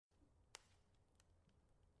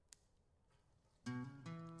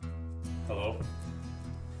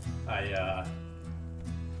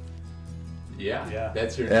Yeah,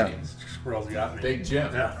 that's your name. Squirrels got me. Big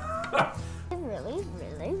Jim. Yeah. Really,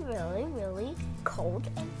 really, really, really cold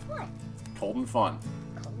and fun. Cold and fun.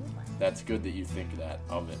 Cold and fun. That's good that you think that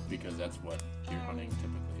of it, because that's what deer hunting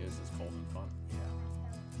typically is cold and fun.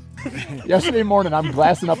 Yesterday morning, I'm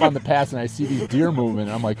glassing up on the pass, and I see these deer moving,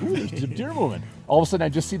 and I'm like, ooh, there's deer moving. All of a sudden, I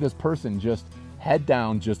just see this person just head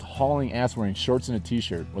down, just hauling ass, wearing shorts and a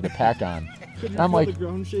t-shirt with a pack on. And I'm like,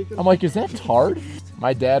 is that Tard?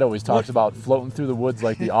 My dad always talks about floating through the woods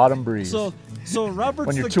like the autumn breeze. So Robert's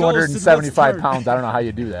when you're the 275 pounds, I don't know how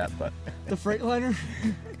you do that, but the Freightliner.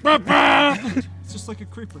 It's just like a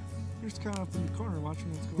creeper. You're just kind of up in the corner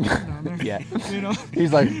watching what's going on down there. Yeah. You know.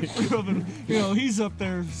 He's like, he's up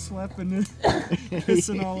there slapping it,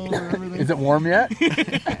 pissing all over everything. Is it warm yet?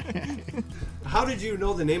 How did you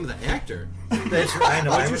know the name of the actor? That's right. I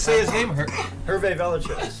know. What'd you say his name? Hervé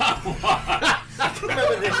Villagers.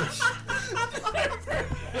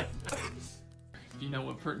 You know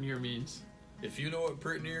what pert near means. If you know what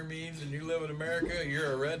pert near means and you live in America,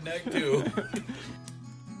 you're a redneck too.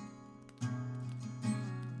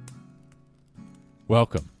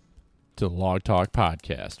 Welcome to the Log Talk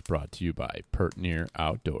Podcast, brought to you by Pert Near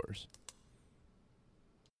Outdoors.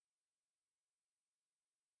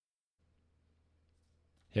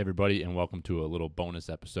 Hey everybody, and welcome to a little bonus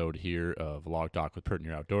episode here of Log Talk with Pert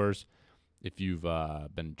Near Outdoors. If you've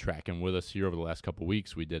been tracking with us here over the last couple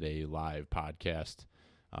weeks, we did a live podcast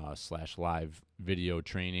 / live video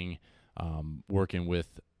training working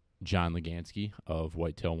with John Legansky of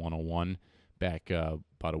Whitetail 101 back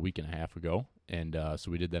about a week and a half ago. And so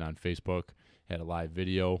we did that on Facebook, had a live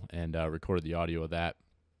video, and recorded the audio of that.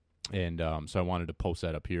 And so I wanted to post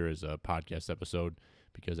that up here as a podcast episode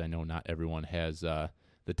because I know not everyone has the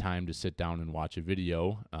time to sit down and watch a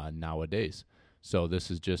video nowadays. So this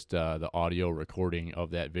is just the audio recording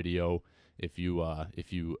of that video. If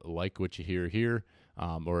you like what you hear here,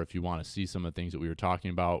 or if you want to see some of the things that we were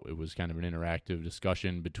talking about, it was kind of an interactive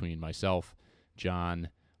discussion between myself, John,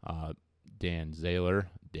 Dan Zaylor,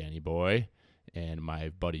 Danny Boy, and my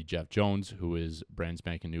buddy Jeff Jones, who is brand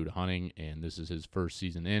spanking new to hunting, and this is his first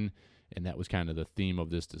season in. And that was kind of the theme of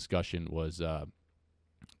this discussion, was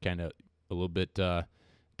kind of a little bit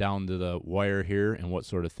down to the wire here, and what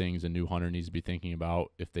sort of things a new hunter needs to be thinking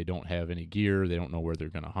about if they don't have any gear, they don't know where they're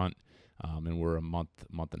going to hunt, and we're a month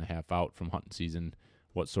and a half out from hunting season.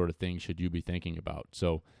 What sort of things should you be thinking about?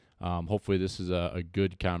 So hopefully this is a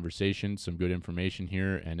good conversation, some good information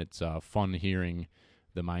here, and it's fun hearing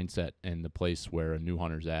the mindset and the place where a new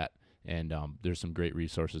hunter's at. And there's some great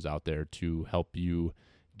resources out there to help you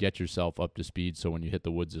get yourself up to speed, so when you hit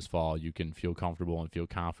the woods this fall, you can feel comfortable and feel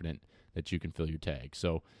confident that you can fill your tag.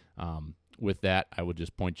 So with that, I would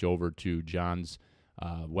just point you over to John's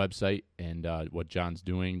website and what John's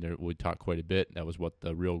doing. There, we talked quite a bit. That was what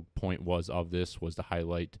the real point was of this, was to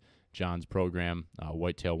highlight John's program,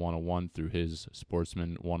 Whitetail 101, through his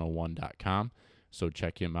sportsman101.com. So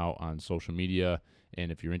check him out on social media.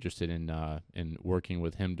 And if you're interested in working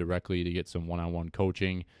with him directly to get some one-on-one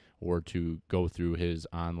coaching, or to go through his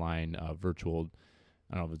online virtual,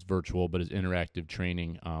 I don't know if it's virtual, but his interactive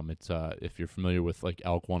training, it's if you're familiar with like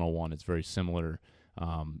Elk 101, it's very similar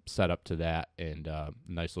setup to that, and a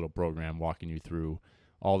nice little program walking you through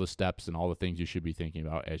all the steps and all the things you should be thinking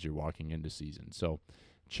about as you're walking into season. So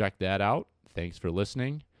check that out. Thanks for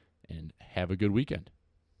listening, and have a good weekend.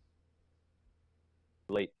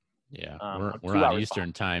 Late. Yeah, we're on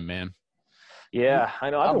Eastern time, man. Yeah,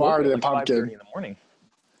 I know. I'm already at pumpkin. 5:30 in the morning.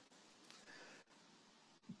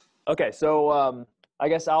 Okay, so I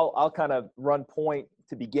guess I'll kind of run point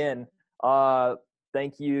to begin.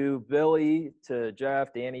 Thank you, Billy, to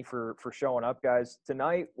Jeff, Danny, for showing up, guys.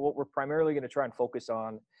 Tonight, what we're primarily going to try and focus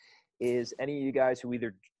on is any of you guys who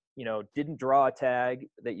either didn't draw a tag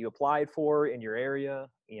that you applied for in your area.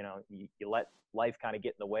 You let life kind of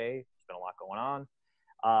get in the way. There's been a lot going on.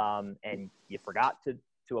 And you forgot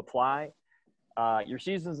to apply. Your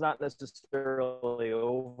season's not necessarily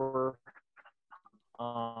over.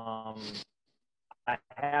 I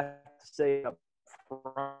have to say up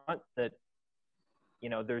front that,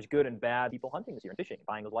 there's good and bad people hunting this year and fishing,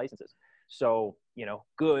 buying those licenses. So,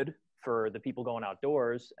 good for the people going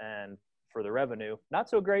outdoors and for the revenue. Not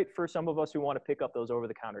so great for some of us who want to pick up those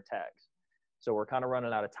over-the-counter tags. So we're kind of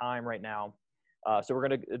running out of time right now. So we're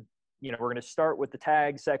going to start with the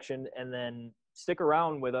tag section, and then stick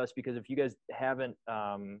around with us, because if you guys haven't,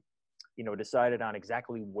 decided on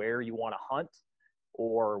exactly where you want to hunt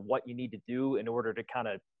or what you need to do in order to kind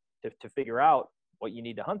of to figure out what you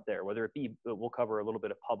need to hunt there, whether it be, we'll cover a little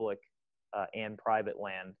bit of public and private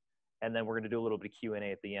land, and then we're going to do a little bit of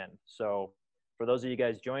Q&A at the end. So for those of you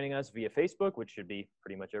guys joining us via Facebook, which should be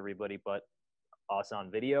pretty much everybody but us on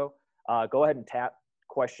video, go ahead and tap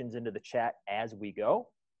questions into the chat as we go.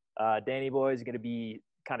 Danny boy is going to be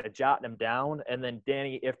kind of jotting them down. And then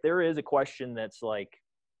Danny, if there is a question that's like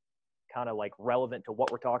kind of like relevant to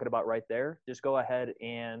what we're talking about right there, just go ahead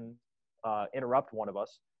and interrupt one of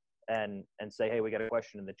us and say, hey, we got a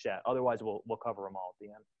question in the chat. Otherwise, we'll cover them all at the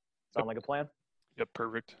end. Sound like a plan? Yep,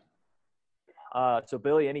 perfect. So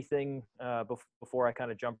Billy, anything before I kind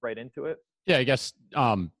of jump right into it? Yeah, I guess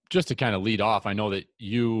just to kind of lead off, I know that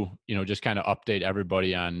you just kind of update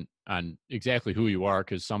everybody on exactly who you are,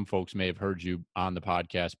 because some folks may have heard you on the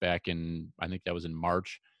podcast back in, I think that was in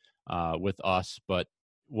March with us. But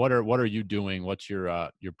what are you doing? What's your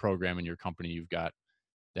program and your company you've got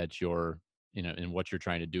that you're, and what you're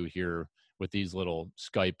trying to do here with these little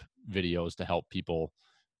Skype videos to help people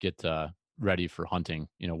get ready for hunting?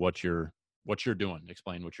 What you're doing.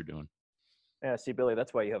 Explain what you're doing. Yeah, see, Billy,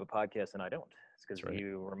 that's why you have a podcast and I don't. It's because right.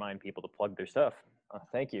 You remind people to plug their stuff.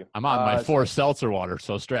 Thank you. I'm on my 4 seltzer water,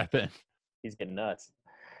 so strap in. He's getting nuts.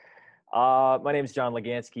 My name is John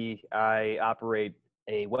Legansky. I operate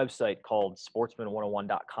a website called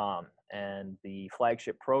sportsman101.com, and the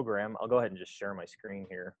flagship program, I'll go ahead and just share my screen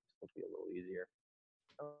here. It'll be a little easier.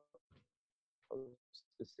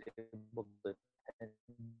 Disable the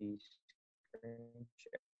attendee screen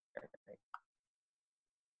sharing.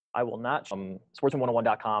 I will not.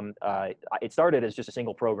 Sportsman101.com. It started as just a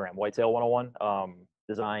single program, Whitetail 101,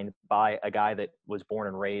 designed by a guy that was born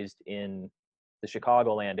and raised in the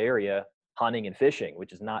Chicagoland area, hunting and fishing,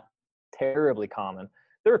 which is not terribly common.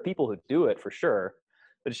 There are people who do it for sure,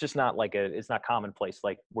 but it's just not like it's not commonplace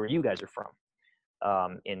like where you guys are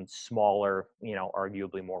from, in smaller,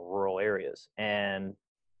 arguably more rural areas. And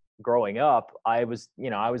growing up, I was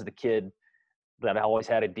the kid that I always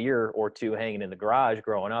had a deer or two hanging in the garage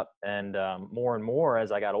growing up. And more and more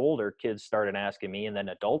as I got older, kids started asking me, and then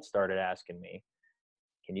adults started asking me,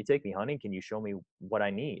 can you take me hunting? Can you show me what I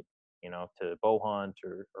need, to bow hunt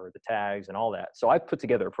or the tags and all that? So I put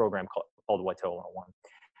together a program called Whitetail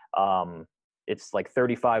 101. It's like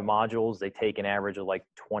 35 modules. They take an average of like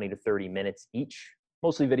 20 to 30 minutes each,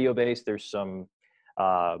 mostly video based. There's some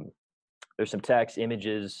text,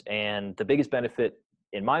 images, and the biggest benefit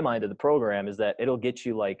in my mind of the program is that it'll get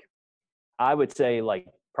you I would say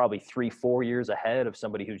probably 3-4 years ahead of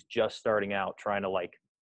somebody who's just starting out trying to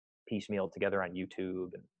piecemeal together on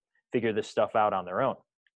YouTube and figure this stuff out on their own.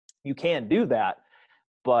 You can do that,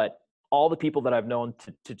 but all the people that I've known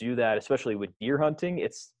to do that, especially with deer hunting,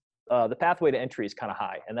 it's the pathway to entry is kind of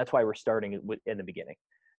high. And that's why we're starting in the beginning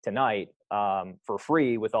tonight for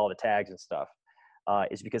free with all the tags and stuff,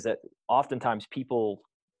 is because that oftentimes people,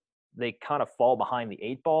 they kind of fall behind the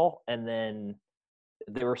 8 ball, and then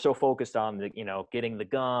they were so focused on getting the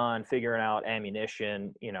gun, figuring out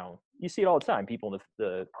ammunition. You see it all the time. People in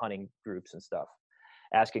the hunting groups and stuff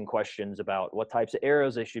asking questions about what types of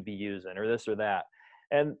arrows they should be using or this or that.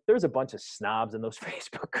 And there's a bunch of snobs in those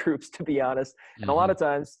Facebook groups, to be honest. And a lot of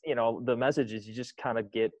times, the message is you just kind of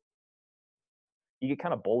get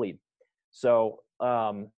kind of bullied. So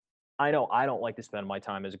I know I don't like to spend my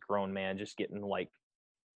time as a grown man just getting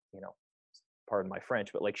pardon my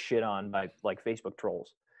French, but shit on by Facebook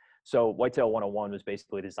trolls. So Whitetail 101 was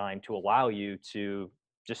basically designed to allow you to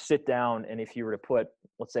just sit down, and if you were to put,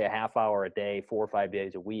 let's say, a half hour a day, 4 or 5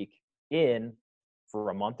 days a week in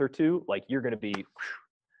for a month or two, you're going to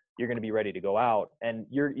be ready to go out, and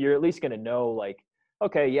you're at least going to know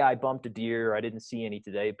okay, yeah, I bumped a deer, I didn't see any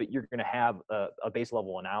today, but you're going to have a base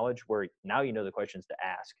level of knowledge where now you know the questions to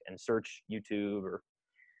ask, and search YouTube or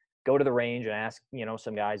go to the range and ask,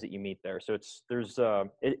 some guys that you meet there. So it's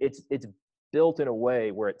built in a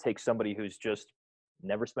way where it takes somebody who's just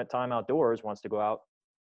never spent time outdoors, wants to go out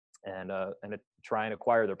and try and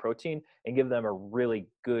acquire their protein, and give them a really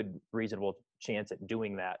good, reasonable chance at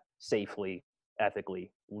doing that safely,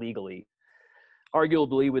 ethically, legally,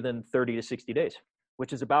 arguably within 30 to 60 days,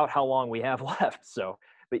 which is about how long we have left. So,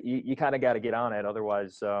 but you kind of got to get on it.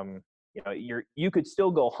 Otherwise, you could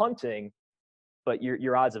still go hunting, but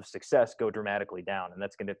your odds of success go dramatically down. And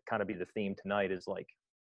that's going to kind of be the theme tonight is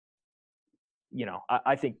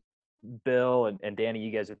I think Bill and Danny,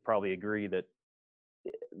 you guys would probably agree that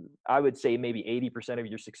I would say maybe 80% of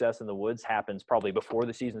your success in the woods happens probably before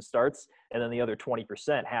the season starts. And then the other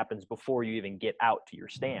 20% happens before you even get out to your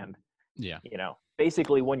stand. Yeah.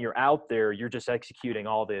 Basically when you're out there, you're just executing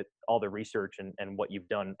all the research and what you've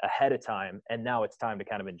done ahead of time. And now it's time to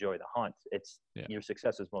kind of enjoy the hunt. Your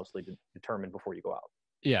success is mostly determined before you go out.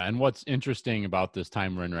 Yeah. And what's interesting about this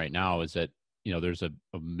time we're in right now is that, there's a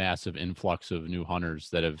massive influx of new hunters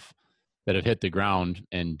that have that have hit the ground.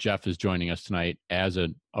 And Jeff is joining us tonight as a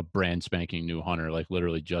brand spanking new hunter, like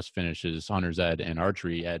literally just finished his hunter's ed and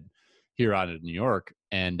archery ed here out of New York.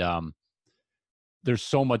 And there's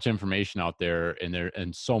so much information out there,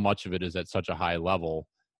 and so much of it is at such a high level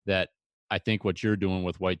that I think what you're doing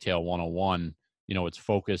with Whitetail 101, it's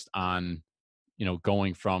focused on,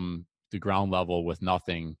 going from the ground level with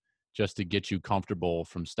nothing just to get you comfortable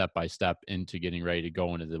from step by step into getting ready to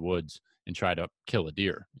go into the woods and try to kill a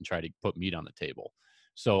deer and try to put meat on the table.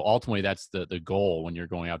 So ultimately that's the goal when you're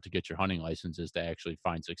going out to get your hunting license, is to actually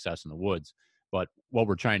find success in the woods. But what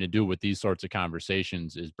we're trying to do with these sorts of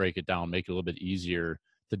conversations is break it down, make it a little bit easier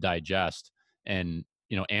to digest, and,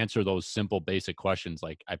 answer those simple, basic questions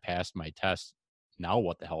like, I passed my test. Now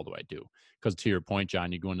what the hell do I do? Because to your point,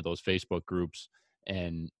 John, you go into those Facebook groups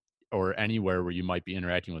or anywhere where you might be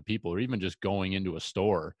interacting with people, or even just going into a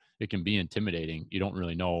store, it can be intimidating. You don't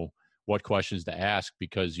really know what questions to ask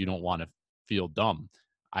because you don't want to feel dumb.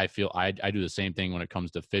 I feel I do the same thing when it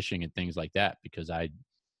comes to fishing and things like that, because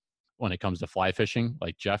when it comes to fly fishing,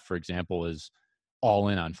 like Jeff, for example, is all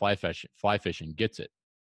in on fly fishing, gets it.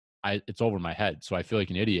 It's over my head. So I feel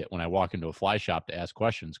like an idiot when I walk into a fly shop to ask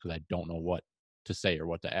questions because I don't know what to say or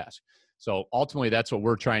what to ask. So ultimately that's what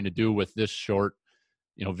we're trying to do with this short,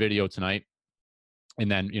 video tonight.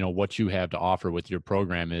 And then, what you have to offer with your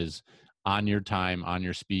program is on your time, on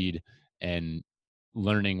your speed, and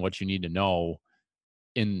learning what you need to know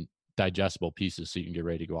in digestible pieces so you can get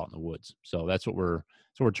ready to go out in the woods. So that's what we're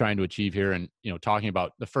trying to achieve here. And, talking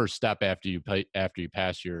about the first step after you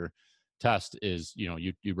pass your test is,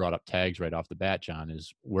 you brought up tags right off the bat, John,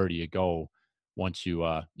 is where do you go once you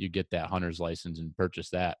get that hunter's license and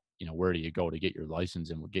purchase that, where do you go to get your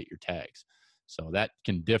license and get your tags? So that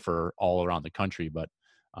can differ all around the country, but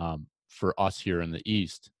for us here in the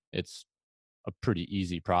East, it's a pretty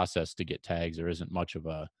easy process to get tags. There isn't much of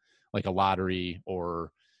a lottery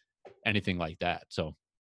or anything like that. So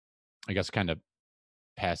I guess kind of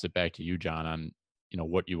pass it back to you, John, on,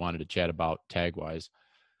 what you wanted to chat about tag wise.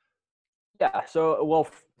 Yeah. So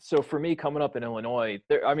for me, coming up in Illinois,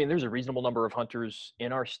 there's a reasonable number of hunters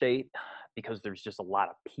in our state because there's just a lot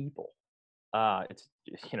of people. It's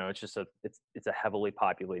a heavily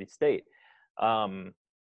populated state.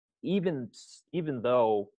 Even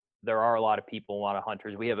though there are a lot of people, a lot of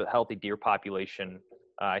hunters, we have a healthy deer population.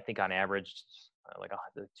 I think on average, like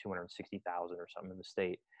 260,000 or something in the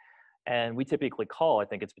state. And we typically call, I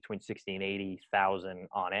think it's between 60 and 80,000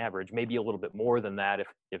 on average, maybe a little bit more than that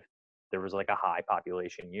if there was like a high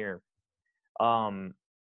population year. A lot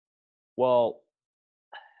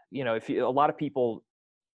of people,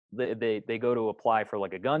 they go to apply for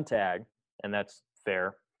like a gun tag, and that's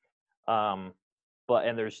fair. And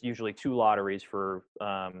there's usually 2 lotteries for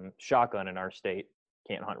shotgun in our state.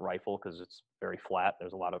 Can't hunt rifle because it's very flat.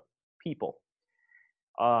 There's a lot of people.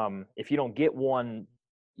 If you don't get one,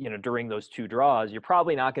 during those 2 draws, you're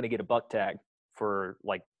probably not going to get a buck tag for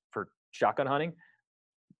shotgun hunting.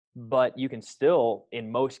 But you can still,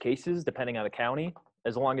 in most cases, depending on the county,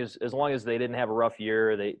 as long as they didn't have a rough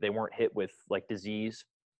year, they weren't hit with like disease.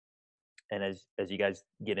 And as you guys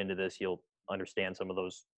get into this, you'll understand some of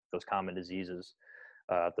those common diseases,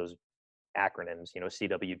 those acronyms,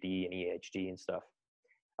 CWD and EHG and stuff.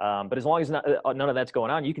 But as long as none of that's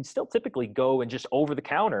going on, you can still typically go and just over the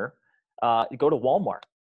counter, go to Walmart,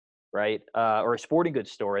 right? Or a sporting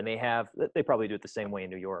goods store, and they probably do it the same way in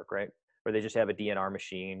New York, right? Where they just have a DNR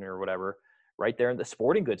machine or whatever right there in the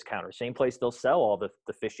sporting goods counter. Same place they'll sell all the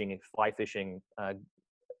fishing and fly fishing,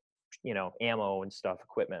 ammo and stuff,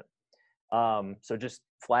 equipment. So just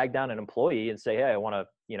flag down an employee and say, hey, I want to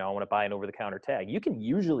buy an over the counter tag. You can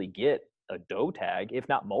usually get a doe tag, if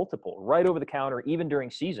not multiple, right over the counter, even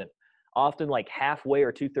during season, often like halfway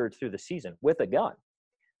or 2/3 through the season with a gun.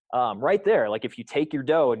 Right there. Like if you take your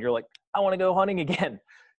doe and you're like, I want to go hunting again,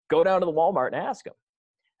 go down to the Walmart and ask them.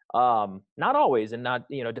 Not always, and not,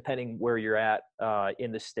 depending where you're at,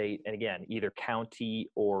 in the state. And again, either county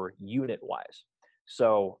or unit wise.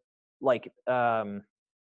 So I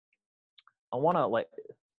want to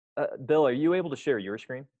Bill, are you able to share your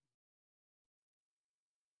screen?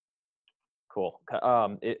 Cool.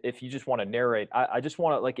 If you just want to narrate, I just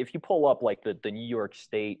want to, if you pull up the New York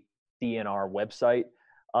State DNR website,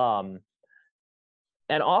 and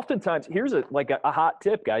oftentimes here's a hot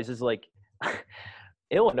tip, guys, is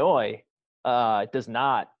Illinois does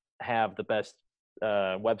not have the best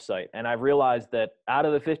website. And I've realized that out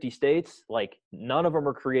of the 50 states, none of them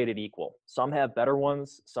are created equal. Some have better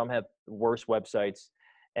ones, some have worse websites.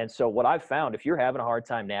 And so what I've found, if you're having a hard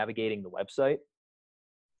time navigating the website,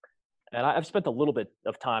 and I've spent a little bit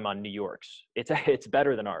of time on New York's, it's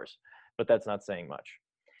better than ours, but that's not saying much.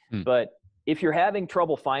 But if you're having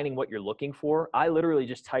trouble finding what you're looking for, I literally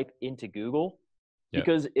just type into Google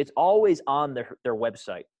because it's always on their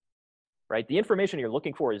website, right? The information you're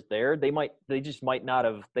looking for is there. They might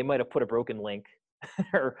have put a broken link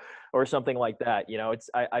or something like that. You know,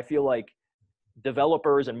 I feel like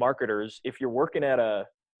developers and marketers, if you're working at a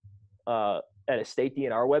state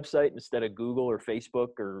DNR website instead of Google or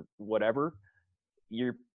Facebook or whatever,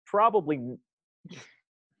 you're probably,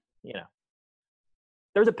 you know,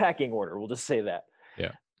 there's a pecking order. We'll just say that.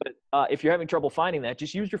 Yeah. But if you're having trouble finding that,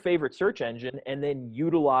 just use your favorite search engine and then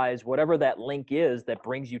utilize whatever that link is that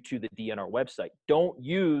brings you to the DNR website. Don't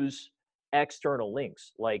use external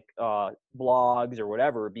links like blogs or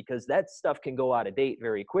whatever, because that stuff can go out of date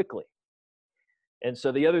very quickly. And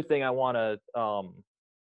so the other thing I want to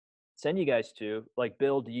send you guys to, like,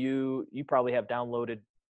 Bill, you probably have downloaded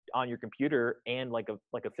on your computer and like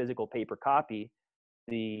a physical paper copy,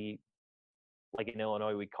 like in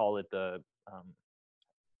Illinois we call it the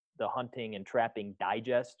Hunting and Trapping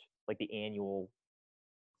Digest, like the annual.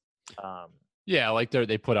 Yeah, like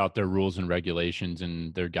they put out their rules and regulations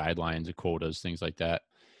and their guidelines and quotas, things like that.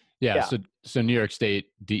 Yeah. So New York State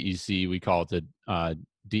DEC, we call it the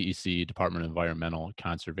DEC, Department of Environmental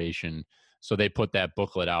Conservation. So they put that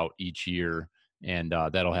booklet out each year, and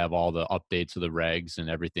that'll have all the updates of the regs and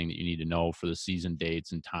everything that you need to know for the season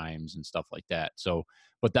dates and times and stuff like that. So,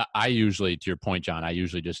 but I usually, to your point, John, I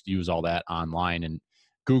usually just use all that online, and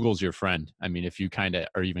Google's your friend. I mean, if you kind of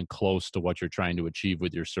are even close to what you're trying to achieve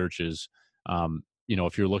with your searches, you know,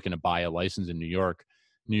 if you're looking to buy a license in New York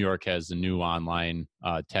has the new online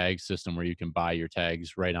tag system where you can buy your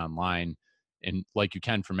tags right online, and like you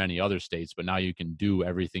can for many other states, but now you can do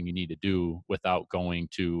everything you need to do without going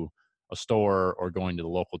to a store or going to the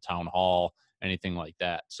local town hall, anything like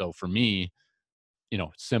that. So for me, you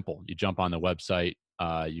know, it's simple. You jump on the website,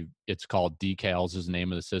 it's called Decals is the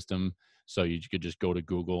name of the system. So you could just go to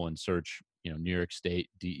Google and search, you know, New York State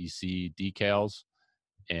DEC decals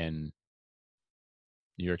and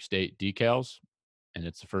New York State decals, and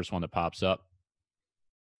it's the first one that pops up.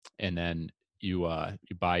 And then you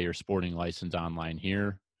buy your sporting license online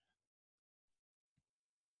here.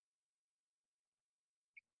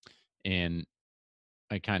 And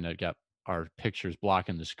I kind of got our pictures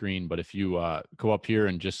blocking the screen, but if you go up here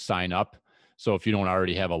and just sign up, so if you don't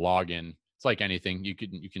already have a login, it's like anything, you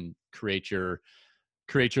can create your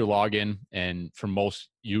login, and for most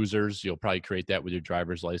users, you'll probably create that with your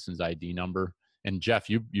driver's license ID number. And Jeff,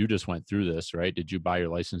 you just went through this, right? Did you buy your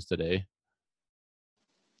license today?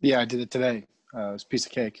 Yeah, I did it today. It was a piece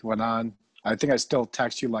of cake. Went on. I think I still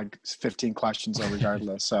text you like 15 questions though,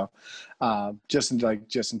 regardless. So just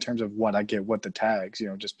in terms of what I get with the tags, you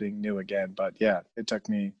know, just being new again. But yeah, it took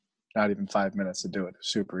me not even 5 minutes to do it.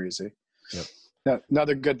 Super easy. Yep. Now,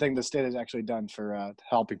 another good thing the state has actually done for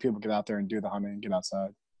helping people get out there and do the hunting and get outside.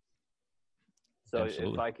 So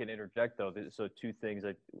Absolutely. if I can interject though, so two things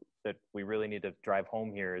that we really need to drive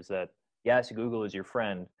home here is that, yes, Google is your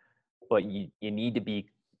friend, but you need to be,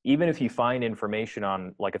 even if you find information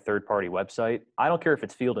on like a third-party website, I don't care if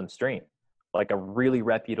it's Field and Stream, like a really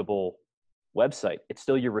reputable website, it's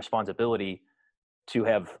still your responsibility to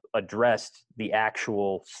have addressed the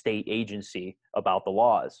actual state agency about the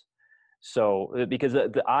laws. So because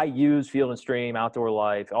I use Field and Stream, Outdoor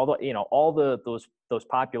Life, all those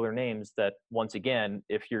popular names that, once again,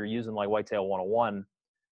 if you're using like Whitetail 101,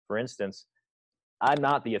 for instance, I'm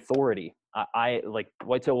not the authority. I like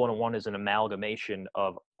Whitetail 101 is an amalgamation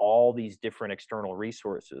of all these different external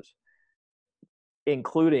resources,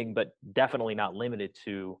 including, but definitely not limited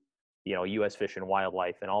to, you know, U.S. Fish and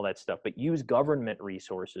Wildlife and all that stuff. But use government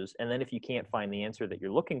resources. And then if you can't find the answer that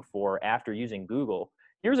you're looking for after using Google,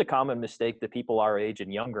 here's a common mistake that people our age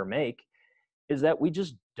and younger make, is that we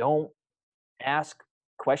just don't ask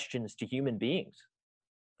questions to human beings.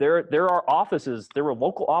 There are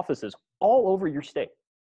local offices all over your state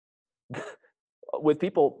with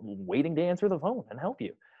people waiting to answer the phone and help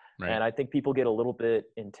you. Right. And I think people get a little bit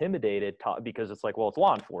intimidated because it's like, well, it's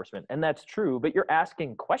law enforcement. And that's true, but you're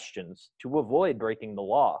asking questions to avoid breaking the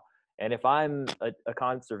law. And if I'm a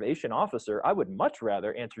conservation officer, I would much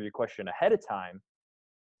rather answer your question ahead of time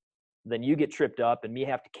than you get tripped up and me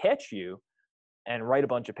have to catch you and write a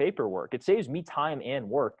bunch of paperwork. It saves me time and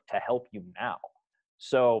work to help you now.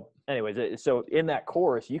 So anyways, so in that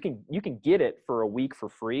course, you can get it for a week for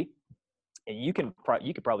free, and you could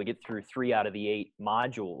probably get through 3 out of the 8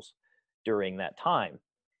 modules during that time.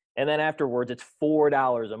 And then afterwards, it's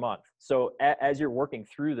 $4 a month. So as you're working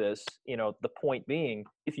through this, you know, the point being,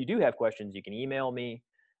 if you do have questions, you can email me.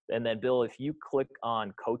 And then Bill, if you click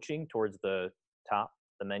on coaching towards the top,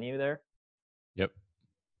 the menu there. Yep.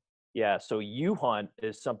 Yeah, so you hunt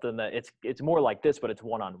is something that it's more like this, but it's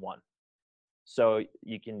one-on-one. So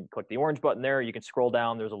you can click the orange button there. You can scroll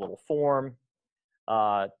down. There's a little form.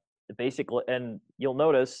 Basically, and you'll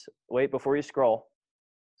notice. Wait, before you scroll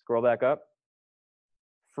back up.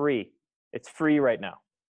 Free. It's free right now.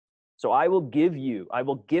 So I will gift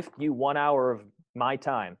you 1 hour of my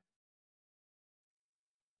time.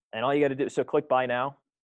 And all you got to do, so click buy now.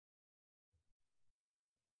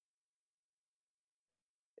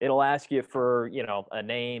 It'll ask you for, a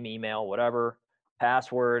name, email, whatever,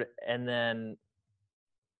 password, and then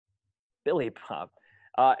Billy Pop.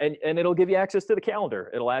 And it'll give you access to the calendar.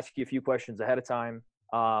 It'll ask you a few questions ahead of time.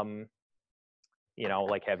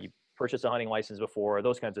 Like, have you purchased a hunting license before?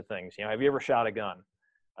 Those kinds of things. Have you ever shot a gun?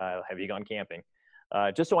 Have you gone camping?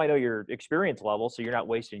 Just so I know your experience level, so you're not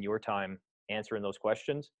wasting your time answering those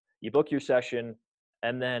questions. You book your session,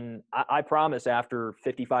 and then I promise after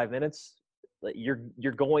 55 minutes,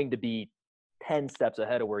 you're going to be 10 steps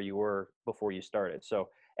ahead of where you were before you started. So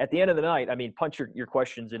at the end of the night, punch your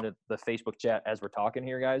questions into the Facebook chat as we're talking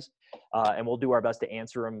here, guys, and we'll do our best to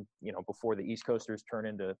answer them, before the East Coasters turn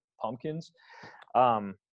into pumpkins.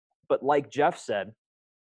 But like Jeff said,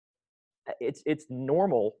 it's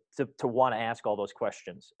normal to want to ask all those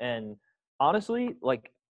questions. And honestly,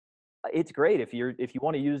 like, it's great if you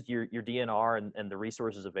want to use your DNR and the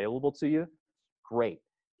resources available to you. Great.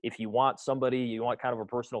 If you want kind of a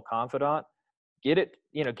personal confidant, get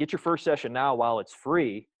your first session now while it's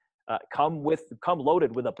free. Come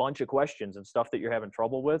loaded with a bunch of questions and stuff that you're having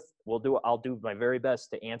trouble with. I'll do my very best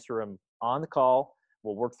to answer them on the call.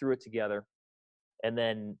 We'll work through it together, and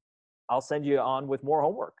then I'll send you on with more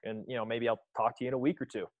homework. And maybe I'll talk to you in a week or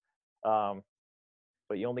two.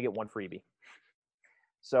 But you only get one freebie.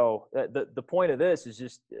 So the point of this is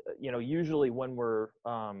just, usually when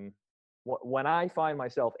when I find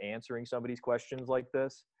myself answering somebody's questions like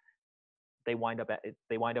this, they wind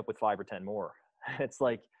up with 5 or 10 more. It's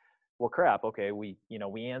like, well, crap. Okay. We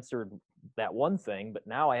answered that one thing, but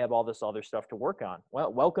now I have all this other stuff to work on.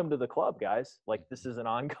 Well, welcome to the club, guys. Like, this is an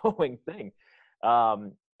ongoing thing.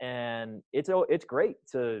 And it's great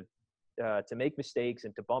to make mistakes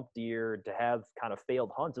and to bump deer, to have kind of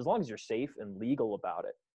failed hunts, as long as you're safe and legal about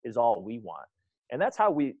it, is all we want. And that's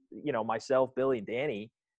how we, myself, Billy, and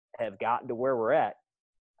Danny have gotten to where we're at.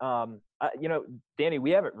 Danny,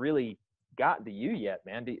 we haven't really gotten to you yet,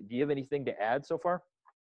 man. Do you have anything to add so far?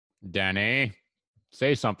 Danny,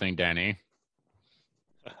 say something, Danny.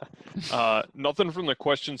 Nothing from the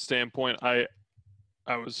question standpoint. I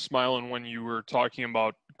was smiling when you were talking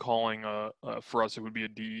about calling for us, it would be a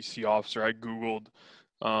DEC officer. I Googled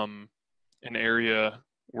an area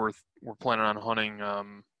we're planning on hunting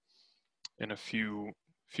in a few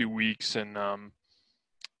weeks, and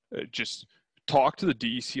just talk to the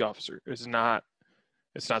DEC officer. It's not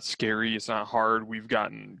scary. It's not hard. We've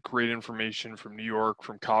gotten great information from New York,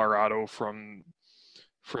 from Colorado, from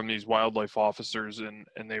these wildlife officers, and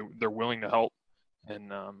they're willing to help.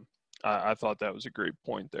 And I thought that was a great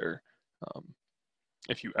point there.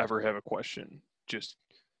 If you ever have a question, just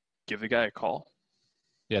give the guy a call.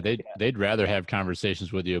 Yeah, they'd rather have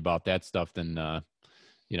conversations with you about that stuff than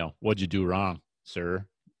what'd you do wrong, sir?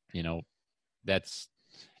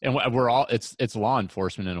 And we're all it's law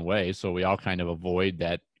enforcement in a way, so we all kind of avoid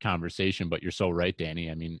that conversation. But you're so right,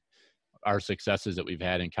 Danny. Our successes that we've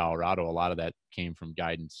had in Colorado, a lot of that came from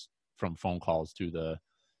guidance, from phone calls to the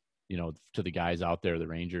guys out there, the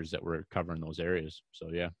rangers that were covering those areas. So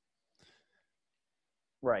yeah.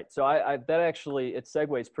 Right. So that actually, it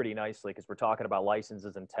segues pretty nicely, because we're talking about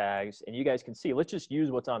licenses and tags, and you guys can see, let's just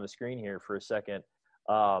use what's on the screen here for a second.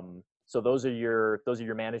 So those are your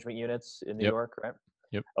management units in New York, right?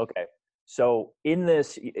 Yep. Okay. So in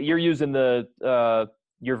this, you're using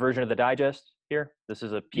your version of the digest here. This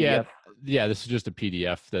is a PDF. Yeah. This is just a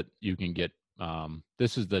PDF that you can get.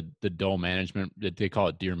 This is the doe management. They call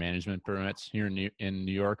it deer management permits here in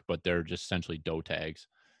New York, but they're just essentially doe tags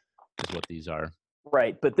is what these are.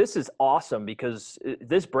 Right. But this is awesome, because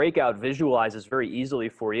this breakout visualizes very easily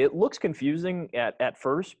for you. It looks confusing at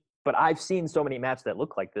first, but I've seen so many maps that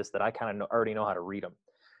look like this that I kind of already know how to read them.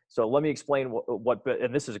 So let me explain what,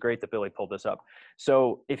 and this is great that Billy pulled this up.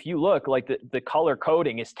 So if you look, like the color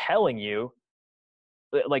coding is telling you,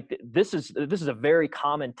 like, this is a very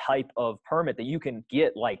common type of permit that you can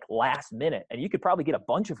get like last minute, and you could probably get a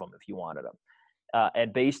bunch of them if you wanted them.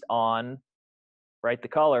 And based on, right, the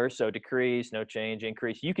color, so decrease, no change,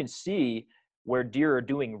 increase, you can see where deer are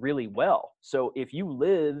doing really well. So if you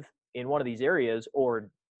live in one of these areas, or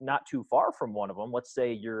not too far from one of them, let's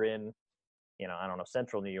say you're in, I don't know,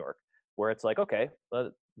 central New York, where it's like, okay,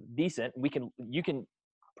 decent. You can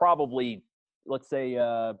probably, let's say,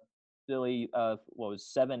 Billy, what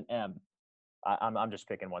was 7M? I'm just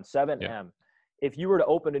picking one. 7M. Yeah. If you were to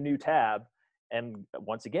open a new tab, and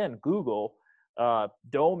once again, Google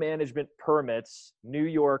doe management permits, New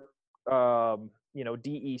York,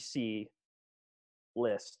 DEC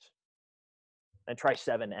list, and try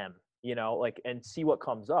 7M, and see what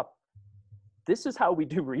comes up. This is how we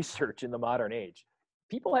do research in the modern age.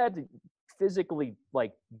 People had to physically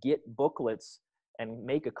get booklets and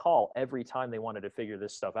make a call every time they wanted to figure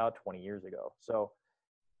this stuff out 20 years ago. So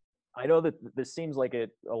I know that this seems like a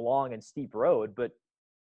long and steep road, but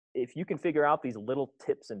if you can figure out these little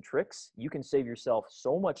tips and tricks, you can save yourself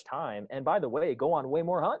so much time. And by the way, go on way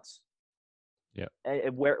more hunts. Yeah.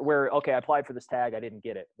 And where okay, I applied for this tag, I didn't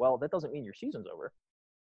get it. Well, that doesn't mean your season's over.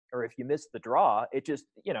 Or if you missed the draw, it just,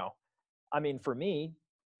 for me,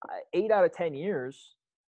 8 out of 10 years,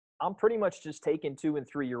 I'm pretty much just taking 2 and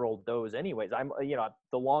 3 year old does anyways. The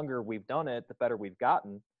longer we've done it, the better we've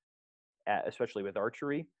gotten, especially with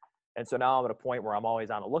archery. And so now I'm at a point where I'm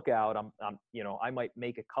always on a lookout. I might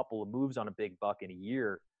make a couple of moves on a big buck in a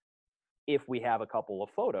year if we have a couple of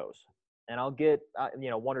photos, and I'll get,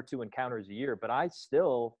 1 or 2 encounters a year, but I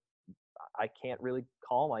can't really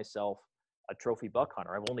call myself a trophy buck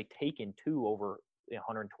hunter. I've only taken 2 over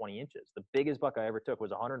 120 inches. The biggest buck I ever took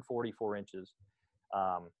was 144 inches.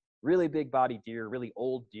 Really big body deer, really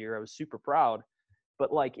old deer. I was super proud,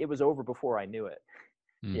 but it was over before I knew it.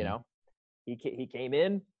 Mm-hmm. He came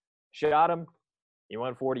in, shot him. He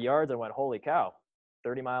went 40 yards. I went, holy cow,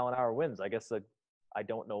 30-mile-an-hour winds. I guess I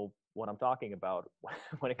don't know what I'm talking about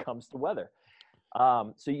when it comes to weather.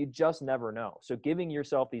 So you just never know. So giving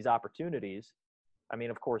yourself these opportunities,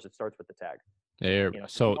 of course, it starts with the tag. There.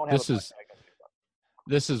 So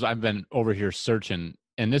this is I've been over here searching,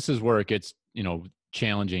 and this is where it gets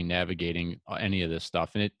challenging navigating any of this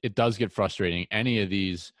stuff, and it does get frustrating. Any of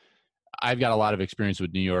these, I've got a lot of experience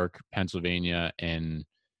with New York, Pennsylvania, and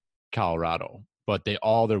Colorado, but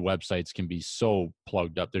all their websites can be so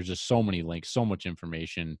plugged up. There's just so many links, so much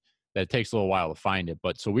information that it takes a little while to find it.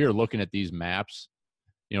 But so we are looking at these maps,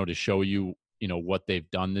 to show you, what they've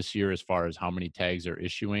done this year as far as how many tags they're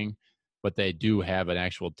issuing, but they do have an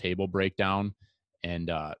actual table breakdown. And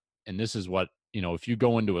this is what, if you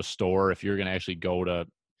go into a store, if you're going to actually go to,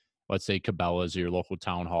 let's say Cabela's or your local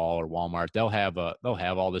town hall or Walmart, they'll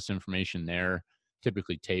have all this information there,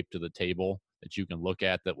 typically taped to the table that you can look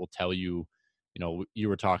at that will tell you, you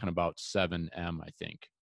were talking about 7M, I think,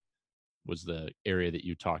 was the area that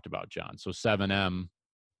you talked about, John. So 7M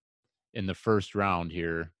in the first round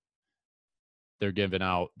here,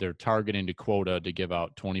 they're targeting to quota to give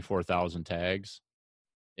out 24,000 tags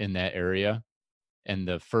in that area. And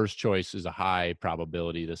the first choice is a high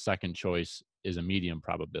probability. The second choice is a medium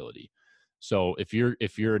probability. So if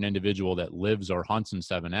you're an individual that lives or hunts in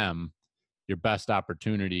 7M, your best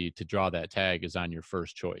opportunity to draw that tag is on your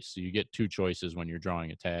first choice. So you get 2 choices when you're drawing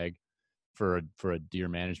a tag for a deer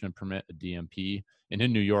management permit, a DMP. And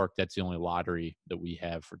in New York, that's the only lottery that we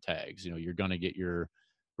have for tags. You're going to get your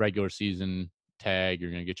regular season tag. You're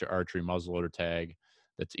going to get your archery muzzleloader tag.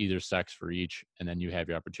 That's either sex for each. And then you have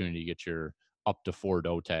your opportunity to get your up to 4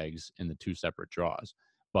 doe tags in the 2 separate draws.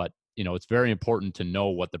 But, it's very important to know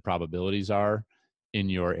what the probabilities are in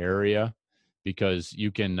your area, because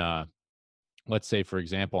you can, let's say, for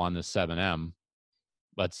example, on the 7M,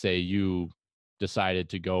 let's say you decided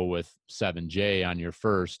to go with 7J on your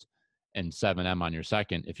first and 7M on your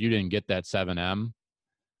second. If you didn't get that 7M,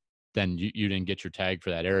 then you didn't get your tag for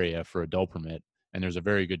that area for a doe permit. And there's a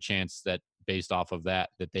very good chance that based off of that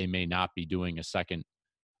they may not be doing a second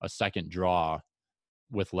draw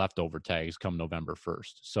with leftover tags come November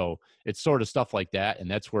 1st. So it's sort of stuff like that.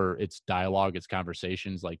 And that's where it's dialogue, it's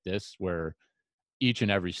conversations like this, where each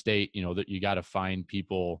and every state, that you got to find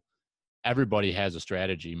people. Everybody has a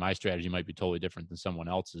strategy. My strategy might be totally different than someone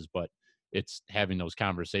else's, but it's having those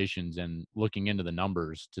conversations and looking into the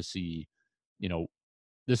numbers to see,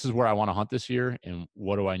 this is where I want to hunt this year, and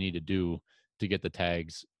what do I need to do to get the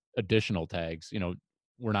tags, additional tags.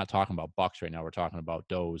 We're not talking about bucks right now. We're talking about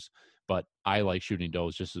does, but I like shooting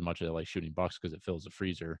does just as much as I like shooting bucks because it fills the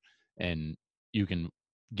freezer, and you can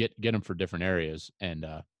get them for different areas and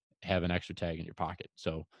have an extra tag in your pocket.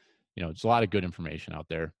 So, it's a lot of good information out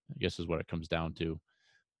there, I guess, is what it comes down to.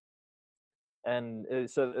 And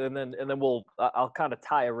then I'll kind of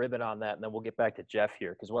tie a ribbon on that, and then we'll get back to Jeff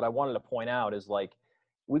here, because what I wanted to point out is,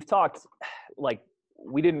 we've talked,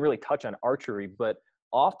 we didn't really touch on archery, but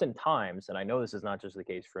oftentimes, and I know this is not just the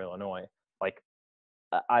case for Illinois,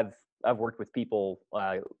 I've worked with people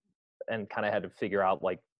and kind of had to figure out,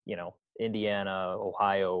 Indiana,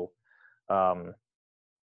 Ohio,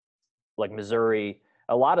 Missouri,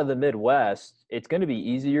 a lot of the Midwest, it's going to be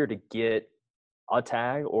easier to get a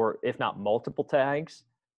tag, or if not multiple tags,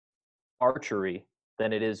 archery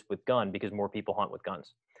than it is with gun, because more people hunt with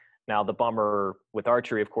guns. Now, the bummer with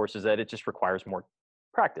archery, of course, is that it just requires more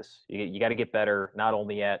practice. You got to get better, not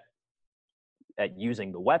only at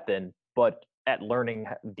using the weapon, but at learning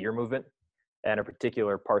deer movement and a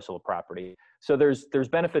particular parcel of property. So there's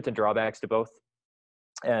benefits and drawbacks to both.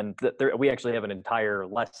 And we actually have an entire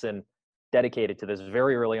lesson dedicated to this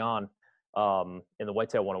very early on in the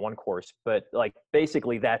Whitetail 101 course. But like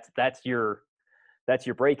basically that's your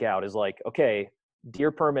breakout is like, okay,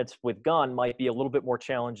 deer permits with gun might be a little bit more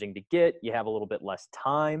challenging to get. You have a little bit less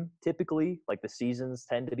time typically, like the seasons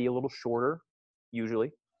tend to be a little shorter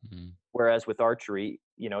usually. Mm-hmm. Whereas with archery,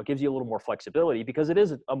 it gives you a little more flexibility because it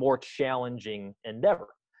is a more challenging endeavor.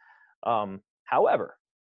 However,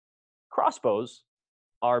 crossbows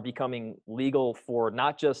are becoming legal for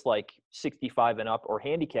not just like 65 and up or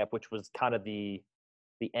handicap, which was kind of the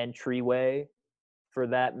entryway for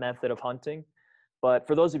that method of hunting. But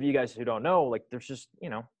for those of you guys who don't know, like there's just,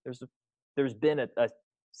 there's been a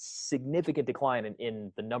significant decline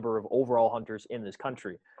in the number of overall hunters in this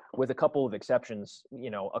country, with a couple of exceptions.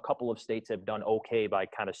 A couple of states have done okay by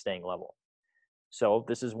kind of staying level. So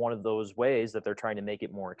this is one of those ways that they're trying to make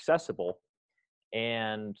it more accessible,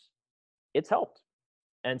 and it's helped.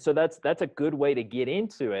 And so that's a good way to get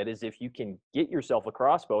into it, is if you can get yourself a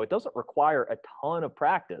crossbow. It doesn't require a ton of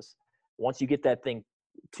practice. Once you get that thing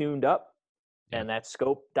tuned up and that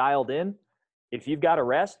scope dialed in, if you've got a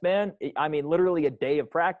rest, man, I mean, literally a day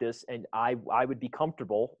of practice, and I would be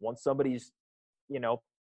comfortable once somebody's,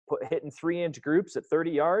 hitting 3-inch groups at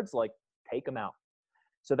 30 yards, like take them out.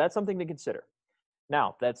 So that's something to consider.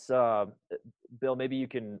 Now that's, Bill, maybe you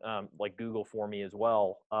can like Google for me as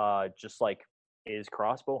well. Just like, is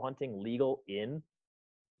crossbow hunting legal in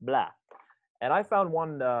blah? And I found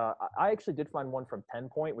one, I actually did find one from 10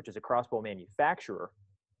 Point, which is a crossbow manufacturer.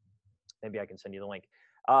 Maybe I can send you the link.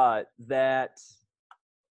 That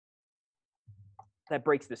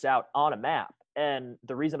breaks this out on a map. And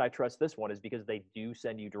the reason I trust this one is because they do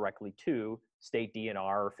send you directly to state DNR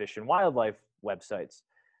or Fish and Wildlife websites.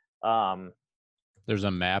 There's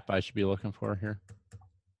a map I should be looking for here.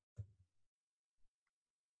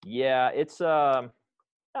 Yeah, it's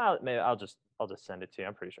maybe I'll just send it to you.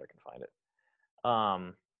 I'm pretty sure I can find it.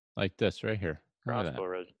 Like this right here.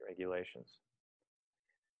 Crossbow regulations.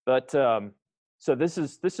 But so this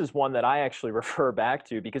is one that I actually refer back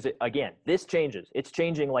to because again, this changes. It's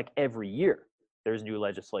changing like every year. There's new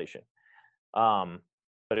legislation. But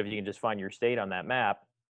if you can just find your state on that map,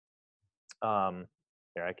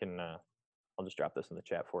 here I can. I'll just drop this in the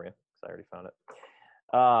chat for you because I already found it.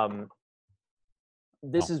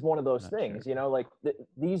 This is one of those things, like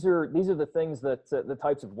these are the things that the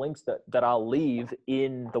types of links that I'll leave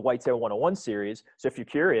in the Whitetail 101 series. So if you're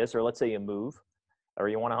curious, or let's say you move, or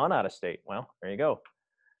you want to hunt out of state, well, there you go.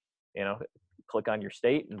 Click on your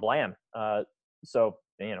state and blam. So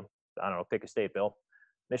I don't know, pick a state, Bill.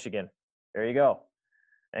 Michigan. There you go.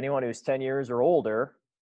 Anyone who's 10 years or older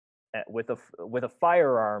with a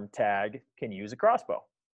firearm tag can use a crossbow,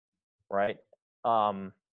 right?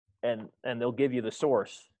 And they'll give you the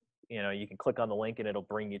source. You can click on the link and it'll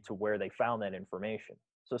bring you to where they found that information.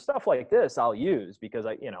 So stuff like this I'll use because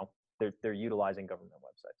they're utilizing government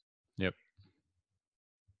websites. Yep.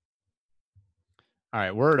 All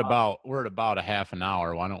right, we're at about a half an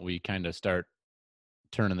hour. Why don't we kind of start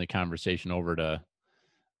turning the conversation over to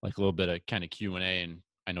like a little bit of kind of Q&A? And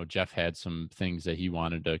I know Jeff had some things that he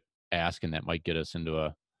wanted to ask, and that might get us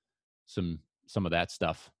into some of that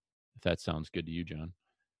stuff. If that sounds good to you, John.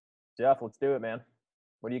 Jeff, let's do it, man.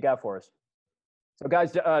 What do you got for us? So,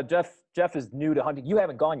 guys, Jeff is new to hunting. You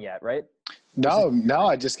haven't gone yet, right? No,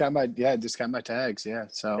 I just got my tags. Yeah.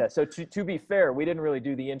 So yeah. So to be fair, we didn't really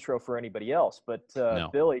do the intro for anybody else, but no.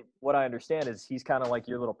 Billy, what I understand is he's kind of like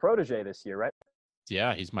your little protege this year, right?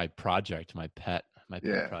 Yeah, he's my project, my pet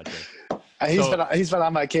project. He's been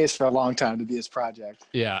on my case for a long time to be his project.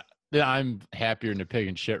 Yeah, I'm happier than a pig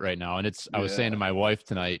in shit right now. And I was saying to my wife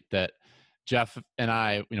tonight that Jeff and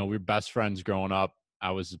I, we were best friends growing up.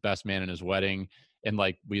 I was his best man in his wedding. And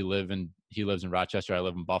like he lives in Rochester. I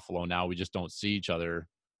live in Buffalo now. We just don't see each other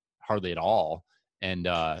hardly at all. And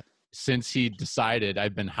since he decided,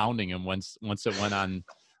 I've been hounding him once it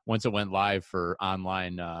went live for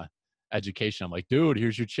online education. I'm like, dude,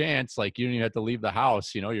 here's your chance. Like, you don't even have to leave the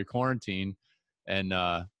house. You're quarantined. And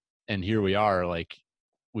here we are. Like,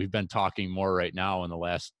 we've been talking more right now in the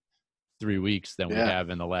last 3 weeks than we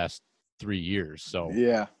have in the last 3 years. So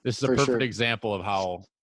this is a perfect example of how,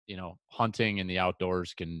 hunting and the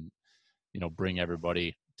outdoors can, bring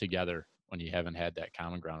everybody together when you haven't had that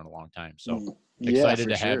common ground in a long time. So Yeah, excited for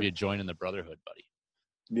to have sure. you join in the brotherhood, buddy.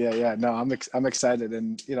 Yeah. No, I'm excited,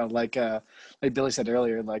 and like Billy said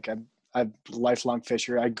earlier, like I'm a lifelong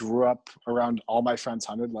fisher. I grew up around all my friends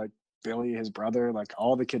hunted, like Billy, his brother, like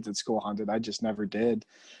all the kids at school hunted. I just never did.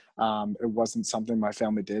 It wasn't something my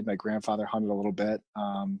family did. My grandfather hunted a little bit,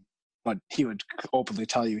 but he would openly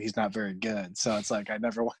tell you he's not very good. So it's like I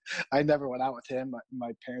never went out with him.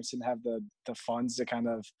 My parents didn't have the funds to kind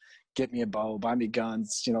of get me a bow, buy me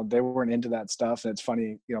guns. They weren't into that stuff. And it's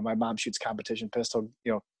funny, my mom shoots competition pistol,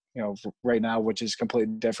 right now, which is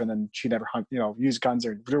completely different than she never used guns,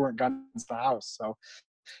 or there weren't guns in the house. So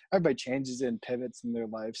everybody changes and pivots in their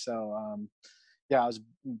life. So, yeah, I was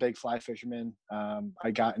a big fly fisherman.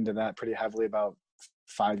 I got into that pretty heavily about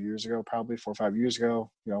 5 years ago, probably 4 or 5 years ago.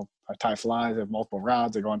 I tie flies, I have multiple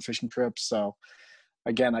rods, I go on fishing trips. So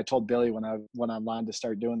again, I told Billy when I went online to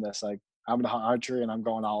start doing this, like, I'm going to hunt archery and I'm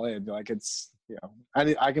going all in. Like, it's,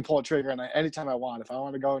 I can pull a trigger and anytime I want. If I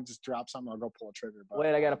want to go and just drop something, I'll go pull a trigger. But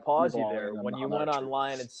wait, I got to pause you there. When you went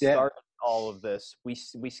online and started all of this, we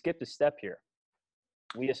skipped a step here.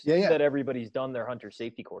 We assume that everybody's done their hunter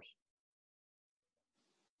safety course.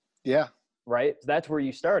 Yeah. Right? That's where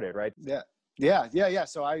you started, right? Yeah.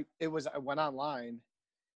 So I went online,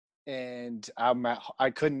 and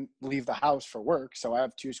I couldn't leave the house for work. So I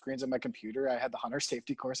have 2 screens on my computer. I had the hunter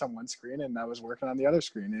safety course on one screen, and I was working on the other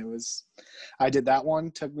screen. I did that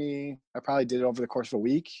one. I probably did it over the course of a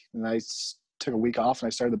week, and I took a week off and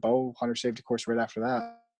I started the bow hunter safety course right after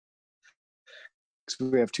that.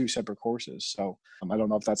 Because we have 2 separate courses. So I don't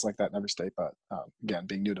know if that's like that in every state, but again,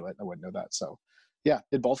 being new to it, I wouldn't know that. So yeah,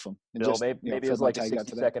 did both of them. And Bill, maybe it was like a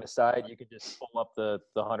 60-second aside. You could just pull up the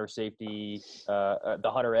hunter safety, the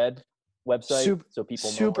Hunter Ed website, so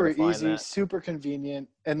people know where to find easy, that. super convenient.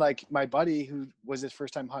 And like my buddy, who was his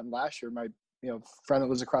first time hunting last year, my friend that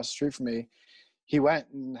lives across the street from me, he went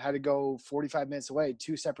and had to go 45 minutes away,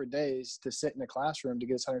 2 separate days, to sit in a classroom to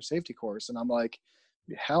get his hunter safety course. And I'm like,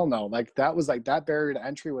 hell no. Like, that was like, that barrier to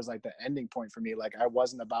entry was like the ending point for me. Like, I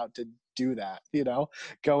wasn't about to do that,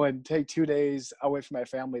 go and take 2 days away from my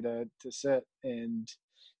family to sit and,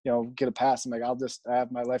 get a pass. I'm like, I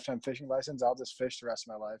have my lifetime fishing license. I'll just fish the rest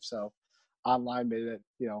of my life. So online made it,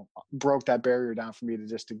 broke that barrier down for me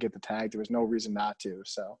to get the tag. There was no reason not to.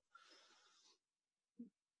 So.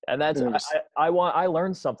 And that's, I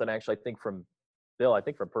learned something actually, I think from Bill, I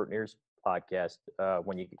think from Pert Near's podcast,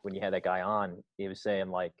 when you had that guy on, he was saying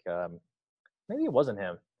like, maybe it wasn't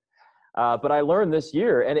him, but I learned this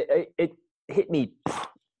year, and it hit me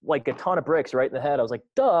like a ton of bricks right in the head. I was like,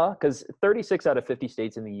 duh, because 36 out of 50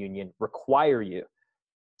 states in the union require you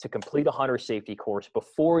to complete a hunter safety course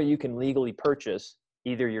before you can legally purchase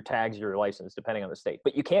either your tags or your license, depending on the state.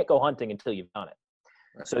 But you can't go hunting until you've done it.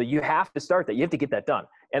 Right. So you have to start that. You have to get that done.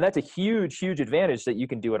 And that's a huge, huge advantage that you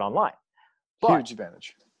can do it online. Huge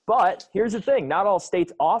advantage. But here's the thing. Not all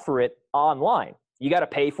states offer it online. You got to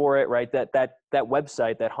pay for it, right? That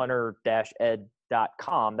website, that hunter-ed.com,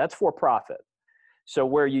 that's for profit. So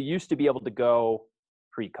where you used to be able to go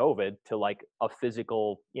pre-COVID to like a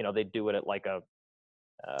physical, they do it at like a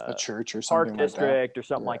church or something park district or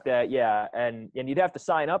something like that. Yeah. And you'd have to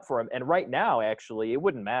sign up for them. And right now, actually, it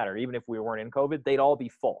wouldn't matter. Even if we weren't in COVID, they'd all be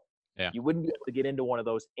full. Yeah. You wouldn't be able to get into one of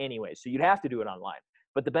those anyway. So you'd have to do it online.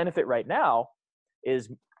 But the benefit right now is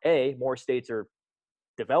more states are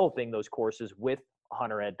developing those courses with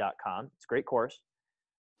huntered.com. It's a great course.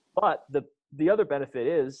 But the other benefit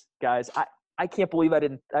is, guys, I can't believe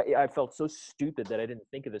I felt so stupid that I didn't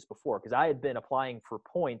think of this before, because I had been applying for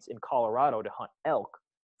points in Colorado to hunt elk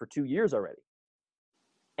for 2 years already.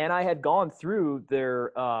 And I had gone through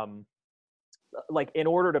their, in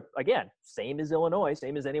order to, again, same as Illinois,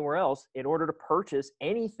 same as anywhere else, in order to purchase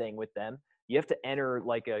anything with them, you have to enter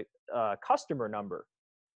like a customer number,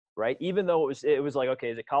 right? Even though it was like, okay,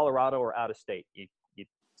 is it Colorado or out of state? You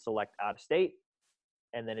select out of state,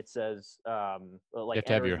 and then it says you have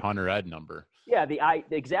to have your Hunter Ed number. Yeah,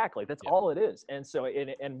 exactly. That's all it is. And so,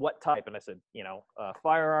 and what type? And I said,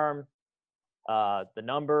 firearm, the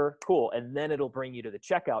number, cool. And then it'll bring you to the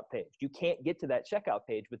checkout page. You can't get to that checkout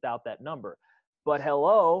page without that number. But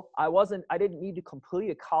hello, I didn't need to complete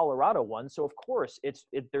a Colorado one. So of course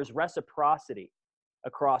there's reciprocity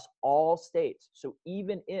across all states. So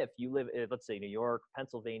even if you live in, let's say, New York,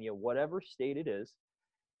 Pennsylvania, whatever state it is,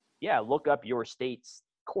 yeah, look up your state's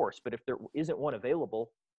course. But if there isn't one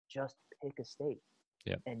available, just pick a state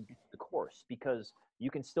and get the course, because you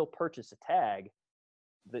can still purchase a tag.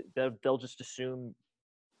 They'll just assume,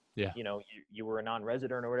 you were a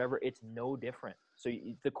non-resident or whatever. It's no different. So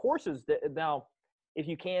the courses now,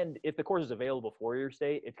 if the course is available for your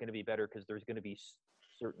state, it's going to be better, because there's going to be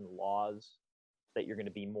certain laws that you're going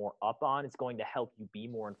to be more up on, it's going to help you be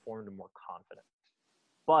more informed and more confident.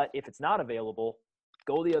 But if it's not available,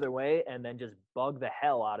 go the other way and then just bug the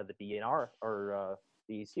hell out of the DNR or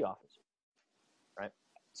the EC officer, right?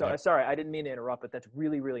 So sorry, I didn't mean to interrupt, but that's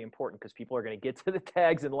really, really important because people are going to get to the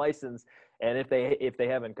tags and license, and if they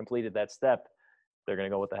haven't completed that step, they're going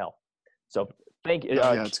to go, what the hell? So thank you.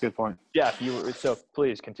 Yeah, that's a good point. Jeff, so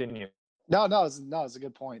please continue. No, it's a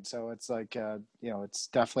good point. So it's like, it's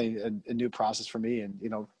definitely a new process for me. And,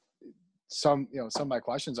 some of my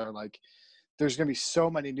questions are like, there's going to be so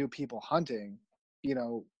many new people hunting,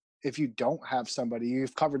 if you don't have somebody,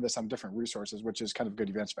 you've covered this on different resources, which is kind of good.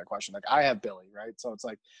 You've answered my question. Like I have Billy, right? So it's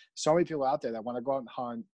like so many people out there that want to go out and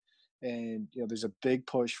hunt, and, there's a big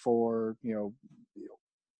push for,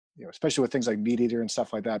 especially with things like meat eater and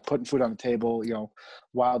stuff like that, putting food on the table,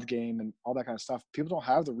 wild game and all that kind of stuff. People don't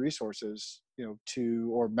have the resources,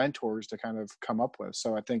 or mentors to kind of come up with.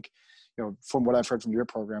 So I think, from what I've heard from your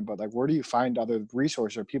program, but like, where do you find other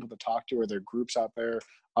resources or people to talk to? Are there groups out there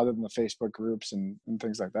other than the Facebook groups and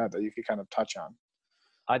things like that you could kind of touch on?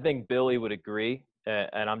 I think Billy would agree.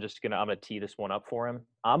 And I'm going to tee this one up for him.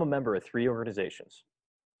 I'm a member of 3 organizations,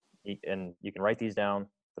 and you can write these down.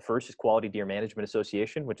 The first is Quality Deer Management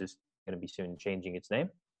Association, which is going to be soon changing its name,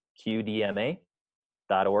 qdma.org,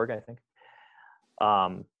 I think.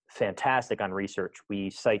 Fantastic on research.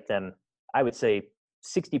 We cite them. I would say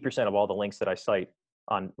 60% of all the links that I cite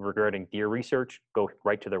on regarding deer research go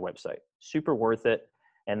right to their website. Super worth it.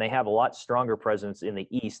 And they have a lot stronger presence in the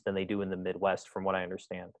East than they do in the Midwest, from what I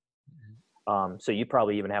understand. So you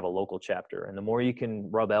probably even have a local chapter. And the more you can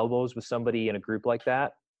rub elbows with somebody in a group like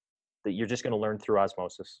that you're just going to learn through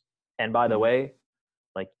osmosis. And by the way,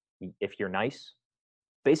 like, if you're nice,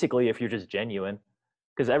 basically if you're just genuine,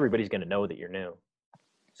 because everybody's going to know that you're new.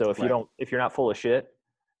 So if you're not full of shit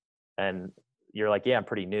and you're like, yeah, I'm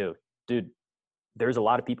pretty new, dude, there's a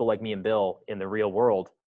lot of people like me and Bill in the real world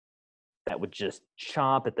that would just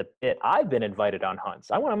chomp at the bit. I've been invited on hunts.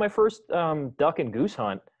 I went on my first duck and goose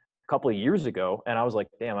hunt a couple of years ago, and I was like,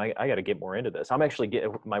 damn, I got to get more into this. I'm actually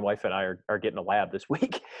my wife and I are getting a lab this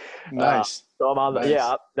week. Nice. So I'm on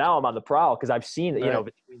now I'm on the prowl, because I've seen right.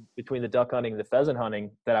 Between the duck hunting and the pheasant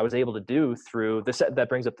hunting that I was able to do through this. That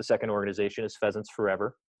brings up the second organization, is Pheasants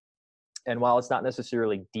Forever. And while it's not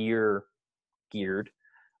necessarily deer geared,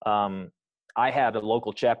 I had a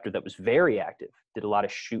local chapter that was very active, did a lot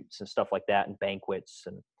of shoots and stuff like that, and banquets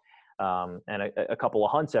and a couple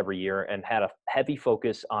of hunts every year, and had a heavy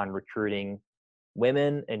focus on recruiting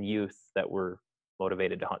women and youth that were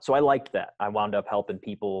motivated to hunt. So I liked that. I wound up helping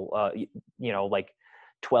people, like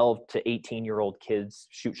 12 to 18-year-old kids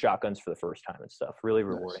shoot shotguns for the first time and stuff. Really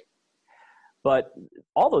rewarding. Nice. But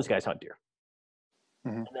all those guys hunt deer.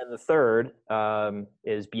 Mm-hmm. And then the third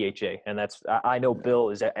is BHA. And I know Bill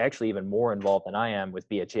is actually even more involved than I am with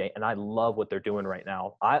BHA, and I love what they're doing right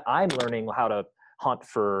now. I'm learning how to hunt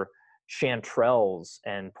for chanterelles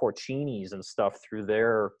and porcinis and stuff through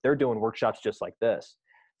they're doing workshops just like this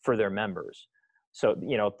for their members. So,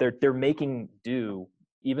 they're making do,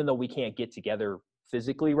 even though we can't get together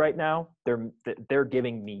physically right now. They're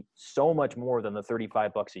giving me so much more than the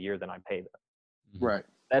 $35 a year that I pay them. Right.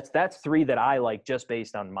 That's 3 that I like, just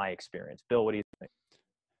based on my experience. Bill, what do you think?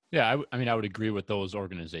 Yeah, I would agree with those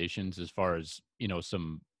organizations as far as,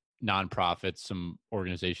 some nonprofits, some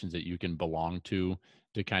organizations that you can belong to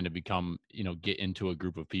kind of become, get into a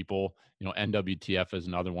group of people. NWTF is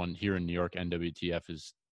another one here in New York. NWTF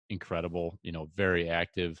is incredible, very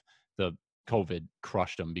active. The COVID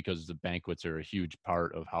crushed them because the banquets are a huge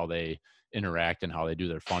part of how they interact and how they do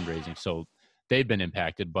their fundraising. So they've been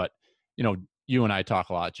impacted, but, you and I talk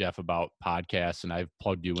a lot, Jeff, about podcasts, and I've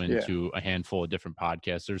plugged you into a handful of different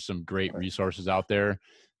podcasts. There's some great resources out there.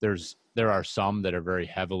 There are some that are very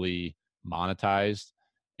heavily monetized,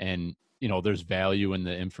 and, there's value in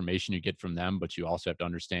the information you get from them, but you also have to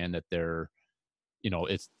understand that they're,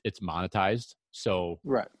 it's monetized. So,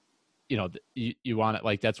 right. You want it,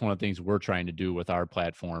 like, that's one of the things we're trying to do with our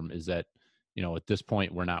platform, is that, at this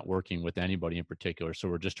point, we're not working with anybody in particular. So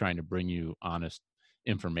we're just trying to bring you honest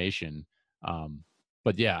information.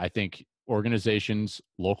 But yeah, I think organizations,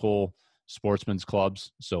 local sportsmen's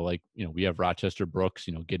clubs. So like, we have Rochester Brooks,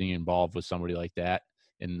 getting involved with somebody like that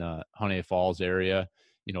in the Honey Falls area.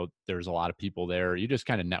 There's a lot of people there. You just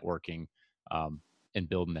kind of networking, and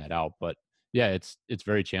building that out. But yeah, it's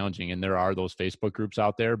very challenging. And there are those Facebook groups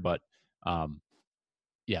out there, but,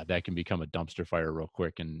 yeah, that can become a dumpster fire real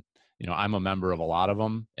quick. And, I'm a member of a lot of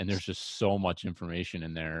them, and there's just so much information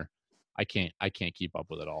in there. I can't keep up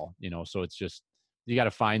with it all, so it's just, you got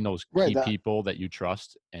to find those key people that you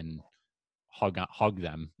trust and hug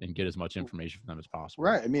them and get as much information from them as possible.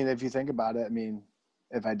 Right. I mean, if you think about it, I mean,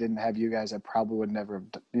 if I didn't have you guys, I probably would never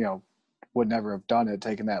have done it,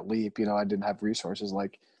 taken that leap. I didn't have resources.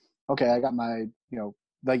 Like, okay, I got my,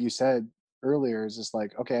 like you said earlier, is just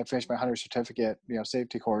like, okay, I finished my hunter certificate,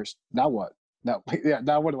 safety course. Now what? Now, yeah,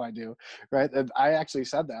 now what do I do? Right. And I actually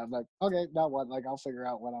said that. I'm like, okay, now what? Like, I'll figure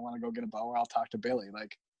out when I want to go get a bow, or I'll talk to Billy.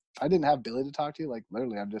 Like, if I didn't have Billy to talk to, like,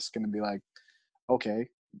 literally, I'm just going to be like, okay,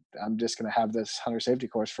 I'm just going to have this hunter safety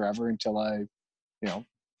course forever until I,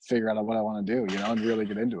 figure out what I want to do, and really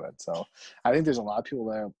get into it. So I think there's a lot of people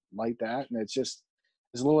that are like that. And it's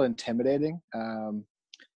a little intimidating.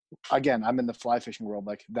 Again, I'm in the fly fishing world.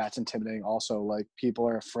 Like, that's intimidating also. Like, people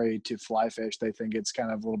are afraid to fly fish. They think it's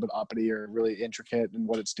kind of a little bit uppity or really intricate in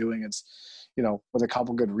what it's doing. It's, with a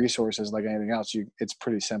couple good resources, like anything else, it's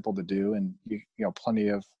pretty simple to do. And plenty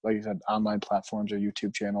of, like you said, online platforms or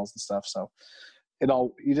YouTube channels and stuff. So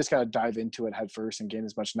you just got to dive into it head first and gain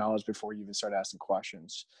as much knowledge before you even start asking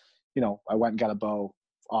questions. I went and got a bow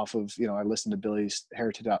off of, I listened to Billy's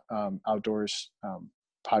Heritage Outdoors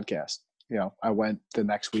podcast. I went the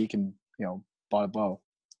next week and, bought a bow,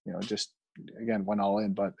 just, again, went all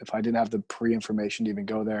in. But if I didn't have the pre-information to even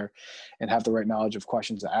go there and have the right knowledge of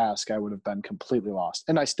questions to ask, I would have been completely lost.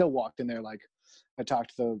 And I still walked in there. Like, I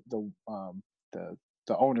talked to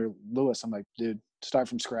the owner, Lewis. I'm like, dude, start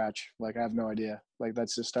from scratch. Like, I have no idea. Like,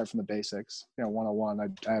 let's just start from the basics,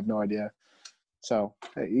 101. I have no idea. So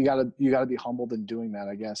you gotta be humbled in doing that,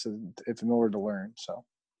 I guess, if in order to learn. So.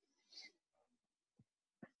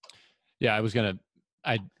 Yeah,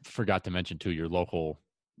 I forgot to mention too, your local,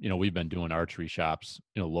 we've been doing archery shops,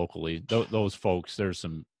 locally. Those folks, there's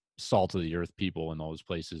some salt of the earth people in those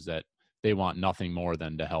places that they want nothing more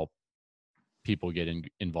than to help people get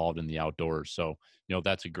involved in the outdoors. So,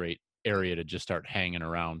 that's a great area to just start hanging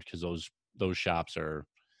around, because those shops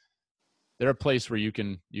they're a place where you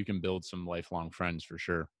can build some lifelong friends for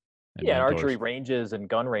sure. And archery ranges and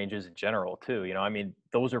gun ranges in general too.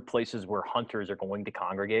 Those are places where hunters are going to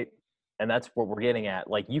congregate. And that's what we're getting at.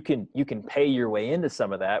 Like, you can pay your way into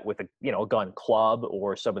some of that with a gun club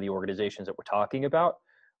or some of the organizations that we're talking about,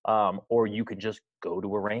 or you could just go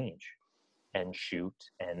to a range and shoot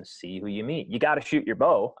and see who you meet. You got to shoot your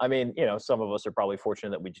bow. Some of us are probably fortunate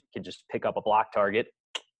that we can just pick up a block target,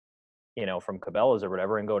 from Cabela's or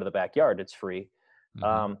whatever, and go to the backyard. It's free.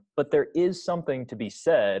 Mm-hmm. But there is something to be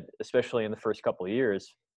said, especially in the first couple of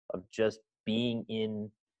years, of just being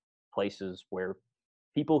in places where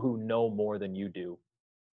people who know more than you do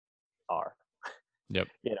are. Yep.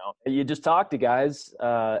 You just talk to guys,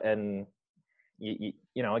 and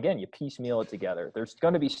again, you piecemeal it together. There's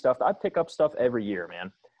going to be stuff. I pick up stuff every year,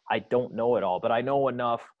 man. I don't know it all, but I know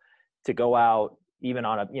enough to go out, even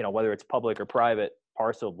on a, whether it's public or private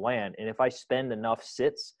parcel of land. And if I spend enough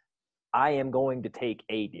sits, I am going to take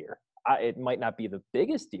a deer. It might not be the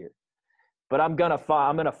biggest deer, but I'm going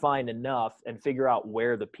to find enough and figure out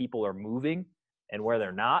where the people are moving and where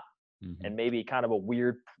they're not. Mm-hmm. And maybe kind of a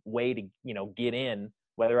weird way to, get in,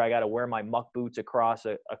 whether I got to wear my muck boots across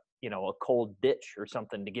a cold ditch or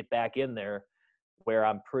something to get back in there, where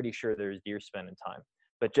I'm pretty sure there's deer spending time.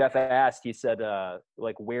 But Jeff asked, he said,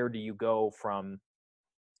 like, where do you go from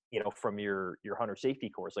your hunter safety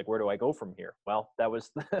course? Like, where do I go from here? Well, that was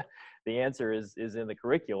the answer is in the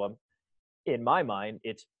curriculum. In my mind,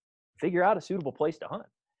 it's figure out a suitable place to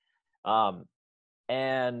hunt.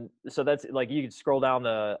 And so that's like, you can scroll down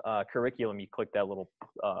the curriculum, you click that little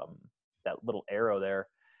arrow there.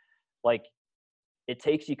 Like, it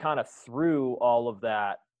takes you kind of through all of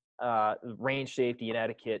that range safety and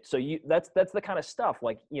etiquette. So that's the kind of stuff,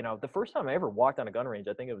 like, the first time I ever walked on a gun range,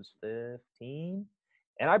 I think it was 15,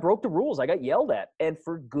 and I broke the rules. I got yelled at, and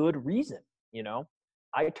for good reason.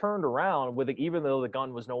 I turned around even though the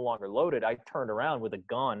gun was no longer loaded, I turned around with a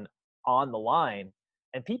gun on the line,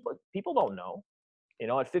 and people don't know.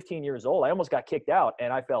 At 15 years old, I almost got kicked out,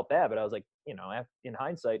 and I felt bad, but I was like, in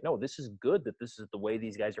hindsight, no, this is good that this is the way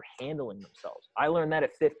these guys are handling themselves. I learned that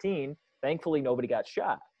at 15. Thankfully, nobody got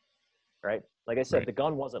shot, right? Like I said, right. The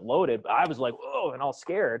gun wasn't loaded, but I was like, whoa, and all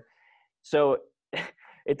scared. So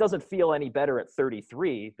it doesn't feel any better at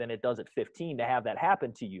 33 than it does at 15 to have that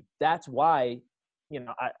happen to you. That's why,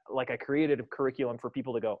 I created a curriculum for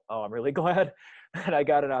people to go, oh, I'm really glad that I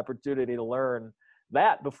got an opportunity to learn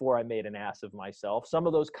that before I made an ass of myself. Some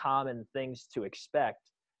of those common things to expect,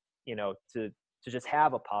 to just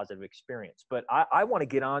have a positive experience. But I want to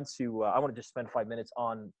get on to, I want to just spend 5 minutes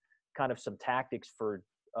on kind of some tactics for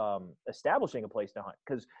establishing a place to hunt.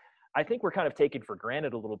 Because I think we're kind of taken for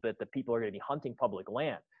granted a little bit that people are going to be hunting public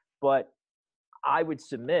land. But I would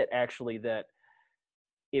submit actually that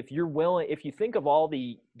if you're willing, if you think of all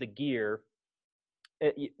the gear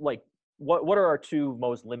like what are our two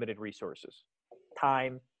most limited resources?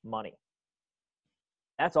 Time, money.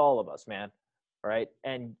 That's all of us, man. Right?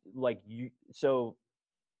 And like so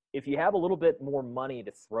if you have a little bit more money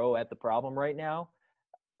to throw at the problem right now,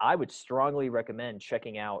 I would strongly recommend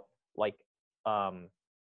checking out like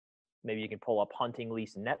maybe you can pull up Hunting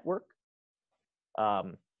Lease Network.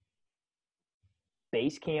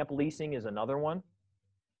 Base Camp Leasing is another one.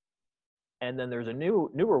 And then there's a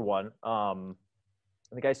newer one.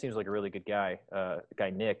 The guy seems like a really good guy. Guy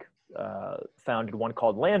Nick founded one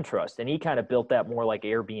called Land Trust, and he kind of built that more like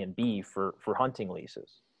Airbnb for hunting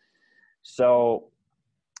leases. So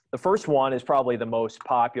the first one is probably the most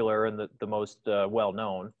popular and the most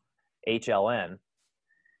well-known, HLN.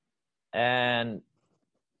 And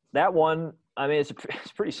that one, I mean, it's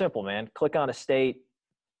pretty simple, man. Click on a state.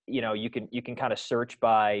 You know, you can kind of search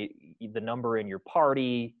by the number in your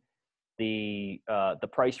party, the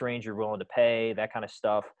price range you're willing to pay, that kind of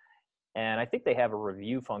stuff. And I think they have a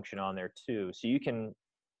review function on there too, so you can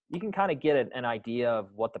kind of get an idea of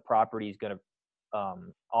what the property is going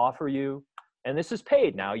to offer you. And this is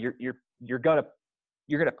paid now. You're gonna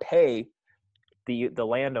pay the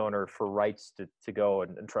landowner for rights to go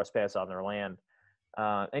and trespass on their land.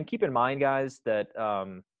 And keep in mind, guys, that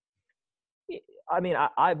I mean,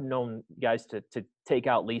 I've known guys to take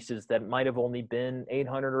out leases that might have only been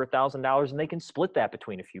 $800 or $1,000, and they can split that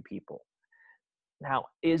between a few people. Now,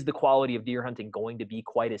 is the quality of deer hunting going to be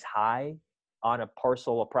quite as high on a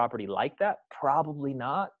parcel of property like that? Probably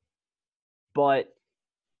not. But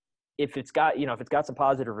if it's got some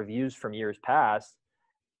positive reviews from years past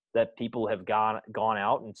that people have gone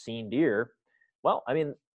out and seen deer, well, I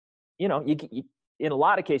mean, you in a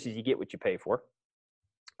lot of cases you get what you pay for.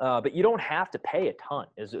 But you don't have to pay a ton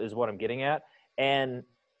is what I'm getting at. And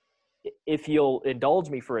if you'll indulge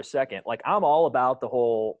me for a second, like I'm all about the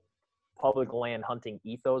whole public land hunting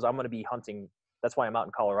ethos. I'm going to be hunting. That's why I'm out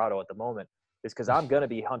in Colorado at the moment, is because I'm going to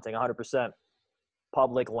be hunting 100%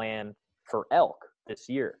 public land for elk this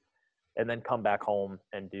year, and then come back home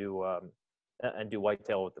and do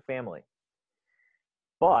whitetail with the family.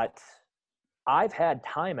 But I've had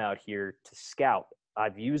time out here to scout.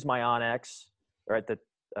 I've used my Onyx, right,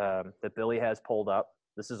 that Billy has pulled up.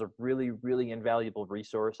 This is a really, really invaluable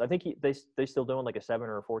resource. I think they still doing like a 7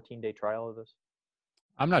 or a 14-day trial of this.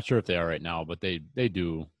 I'm not sure if they are right now, but they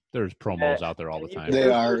do. There's promos out there all the time.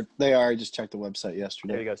 They are. I just checked the website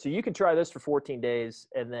yesterday. There you go. So you can try this for 14 days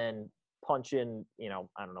and then punch in,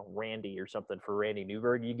 I don't know, Randy or something for Randy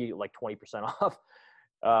Newberg. You get like 20% off.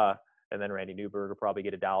 And then Randy Newberg will probably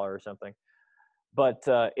get $1 or something. But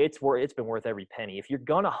it's been worth every penny. If you're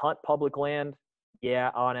going to hunt public land,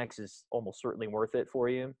 yeah, Onyx is almost certainly worth it for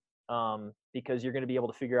you, because you're going to be able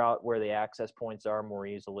to figure out where the access points are more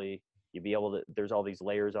easily. You'll be able to, there's all these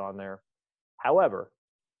layers on there. However,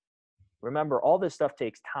 remember, all this stuff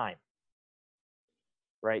takes time,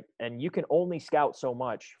 right? And you can only scout so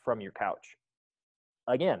much from your couch.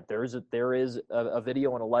 Again, there is a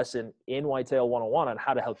video and a lesson in Whitetail 101 on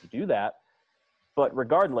how to help you do that. But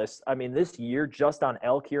regardless, I mean, this year, just on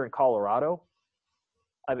elk here in Colorado,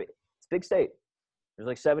 I mean, it's a big state. There's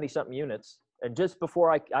like 70-something units. And just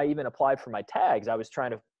before I even applied for my tags, I was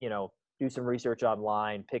trying to, do some research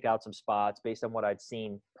online, pick out some spots based on what I'd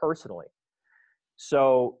seen personally.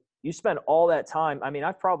 So you spend all that time. I mean,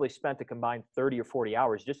 I've probably spent a combined 30 or 40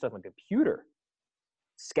 hours just on the computer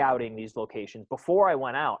scouting these locations before I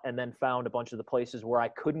went out, and then found a bunch of the places where I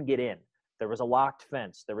couldn't get in. There was a locked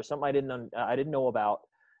fence. There was something I didn't know about.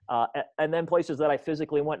 And then places that I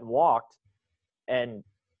physically went and walked and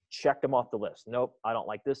checked them off the list. Nope, I don't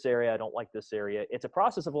like this area. I don't like this area. It's a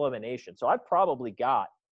process of elimination. So I've probably got,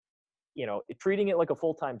 treating it like a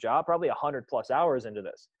full-time job, probably 100+ hours into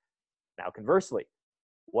this. Now, conversely,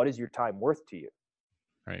 what is your time worth to you?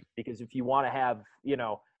 Right. Because if you want to have,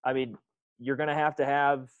 I mean, you're going to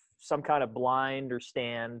have some kind of blind or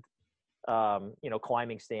stand.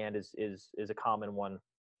 Climbing stand is a common one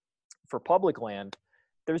for public land.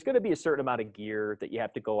 There's going to be a certain amount of gear that you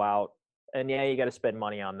have to go out, and yeah, you got to spend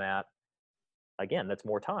money on that. Again, that's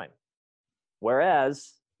more time.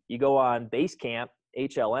 Whereas you go on Base Camp,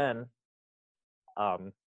 HLN,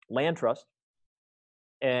 Land Trust,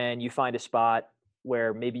 and you find a spot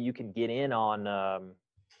where maybe you can get in on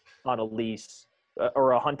a lease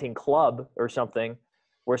or a hunting club or something,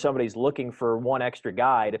 where somebody's looking for one extra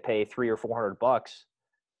guy to pay $300 or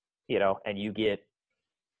 $400, and you get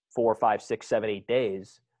 4, 5, 6, 7, 8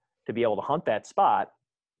 days to be able to hunt that spot,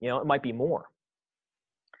 it might be more.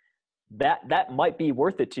 That might be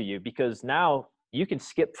worth it to you, because now you can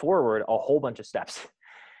skip forward a whole bunch of steps.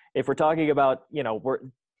 If we're talking about, where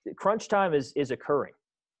crunch time is occurring,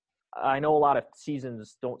 I know a lot of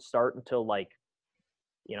seasons don't start until like,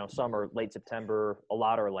 some are late September, a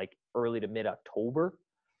lot are like early to mid October.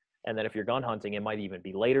 And then if you're gun hunting, it might even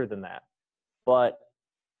be later than that. But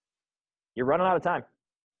you're running out of time.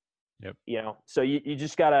 Yep. So you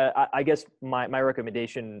just gotta, I guess my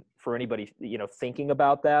recommendation for anybody, thinking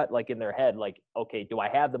about that, like in their head, like, okay, do I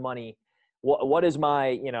have the money? What is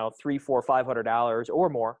my, $300, $400, $500 or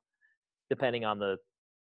more, depending on the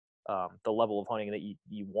level of hunting that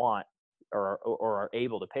you want or are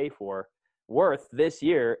able to pay for, worth this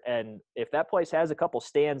year? And if that place has a couple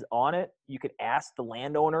stands on it, you could ask the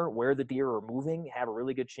landowner where the deer are moving, have a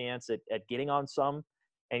really good chance at getting on some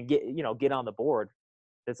and get on the board.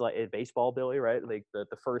 It's like a baseball, Billy, right? Like the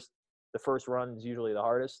first run is usually the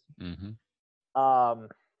hardest. Mm-hmm.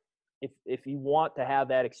 If you want to have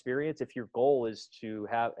that experience, if your goal is to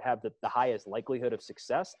have the highest likelihood of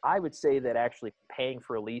success, I would say that actually paying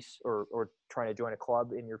for a lease or trying to join a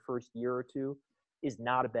club in your first year or two is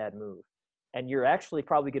not a bad move. And you're actually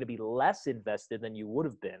probably going to be less invested than you would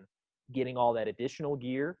have been getting all that additional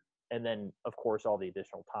gear and then, of course, all the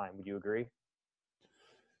additional time. Would you agree?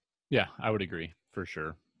 Yeah, I would agree for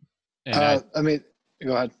sure. And I mean,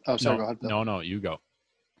 go ahead. Oh, sorry. no, Go ahead, Bill. No, you go.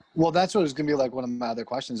 Well, that's what was going to be like one of my other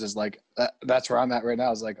questions is like, that's where I'm at right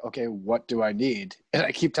now is like, okay, what do I need? And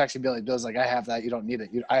I keep texting Billy. Bill's like, I have that. You don't need it.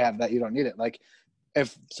 I have that. You don't need it. Like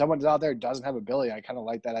if someone out there doesn't have a Billy, I kind of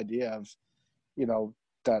like that idea of,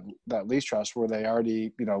 that lease trust where they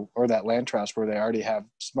already, or that land trust where they already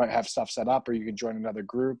might have stuff set up, or you can join another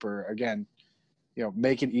group, or again,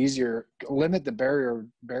 make it easier, limit the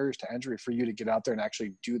barriers to entry for you to get out there and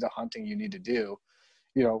actually do the hunting you need to do.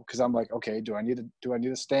 Because I'm like, okay, do I need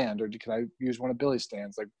a stand, or can I use one of Billy's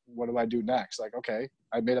stands? Like, what do I do next? Like, okay,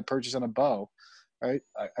 I made a purchase on a bow, right?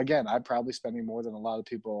 Again, I'm probably spending more than a lot of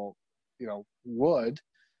people, would,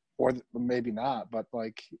 or maybe not. But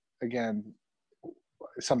like, again,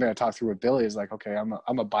 something I talked through with Billy is like, okay,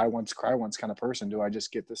 I'm a buy once, cry once kind of person. Do I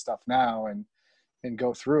just get this stuff now and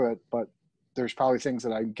go through it? But there's probably things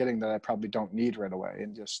that I'm getting that I probably don't need right away.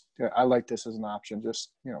 And just, I like this as an option,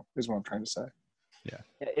 just, is what I'm trying to say. Yeah.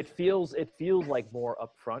 It feels like more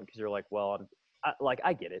upfront because you're like, well,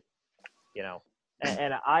 I get it,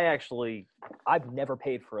 and I've never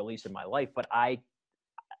paid for a lease in my life, but I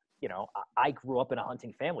grew up in a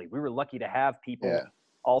hunting family. We were lucky to have people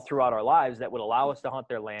all throughout our lives that would allow us to hunt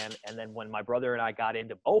their land. And then when my brother and I got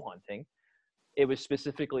into bow hunting, it was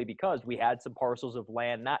specifically because we had some parcels of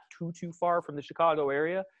land not too far from the Chicago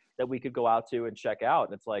area that we could go out to and check out.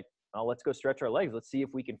 And it's like, well, let's go stretch our legs. Let's see if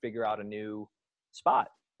we can figure out a new spot.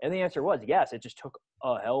 And the answer was yes. It just took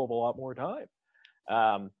a hell of a lot more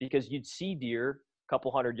time because you'd see deer a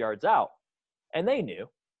couple 100 yards out, and they knew.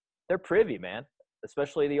 They're privy, man,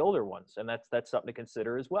 especially the older ones, and that's something to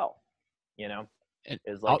consider as well.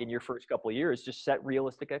 Is like in your first couple of years, just set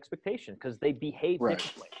realistic expectations because they behave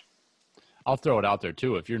differently. I'll throw it out there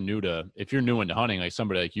too. If you're new into hunting, like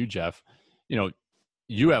somebody like you, Jeff,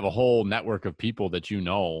 you have a whole network of people that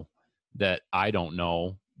that I don't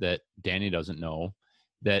know, that Danny doesn't know,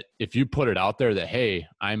 that if you put it out there that, hey,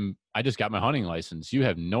 I just got my hunting license, you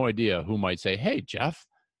have no idea who might say, hey, Jeff,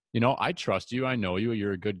 I trust you. I know you.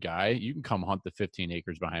 You're a good guy. You can come hunt the 15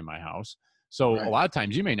 acres behind my house. So a lot of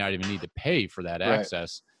times you may not even need to pay for that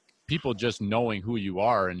access. People just knowing who you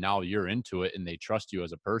are and now you're into it and they trust you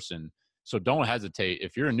as a person. So don't hesitate.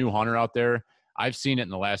 If you're a new hunter out there, I've seen it in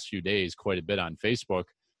the last few days quite a bit on Facebook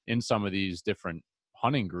in some of these different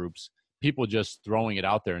hunting groups, people just throwing it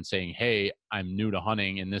out there and saying, hey, I'm new to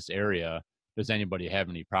hunting in this area. Does anybody have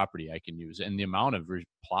any property I can use? And the amount of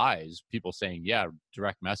replies, people saying, yeah,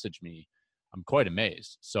 direct message me, I'm quite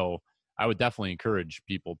amazed. So I would definitely encourage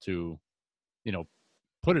people to,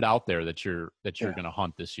 put it out there that you're going to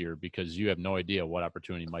hunt this year, because you have no idea what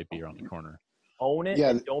opportunity might be around the corner. Own it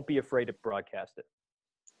and don't be afraid to broadcast it.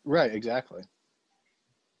 Right, exactly.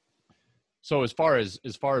 So as far as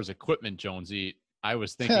equipment, Jonesy, I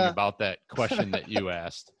was thinking about that question that you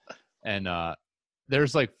asked, and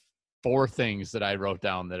there's like 4 things that I wrote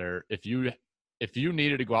down that are, if you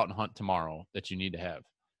needed to go out and hunt tomorrow, that you need to have.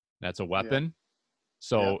 That's a weapon. Yeah.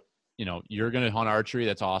 So, you're going to hunt archery.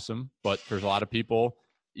 That's awesome. But there's a lot of people,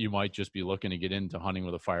 you might just be looking to get into hunting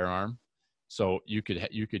with a firearm. So you could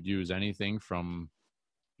use anything from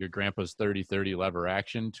your grandpa's 30-30 lever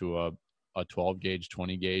action to a 12 gauge,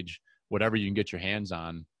 20 gauge, whatever you can get your hands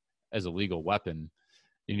on as a legal weapon.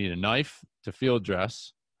 You need a knife to field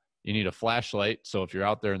dress. You need a flashlight, so if you're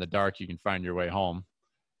out there in the dark, you can find your way home.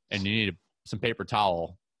 And you need some paper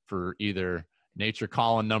towel for either nature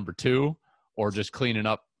calling number 2 or just cleaning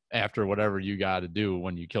up after whatever you got to do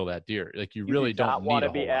when you kill that deer. Like you really do not don't want need to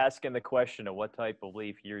a be whole lot. asking the question of what type of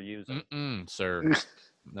leaf you're using. Sir.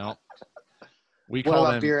 No. We What call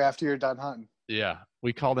about them beer after you're done hunting? Yeah,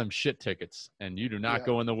 we call them shit tickets, and you do not Yeah.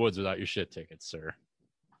 go in the woods without your shit tickets, sir.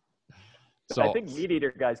 I think meat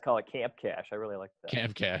eater guys call it camp cash. I really like that.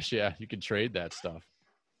 Camp cash, yeah, you can trade that stuff.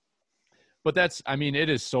 But it's at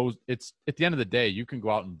the end of the day, you can go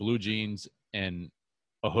out in blue jeans and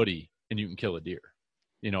a hoodie and you can kill a deer.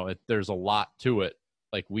 There's a lot to it.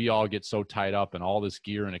 Like we all get so tied up in all this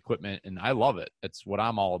gear and equipment, and I love it. It's what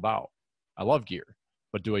I'm all about. I love gear,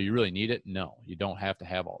 but do you really need it? No, you don't have to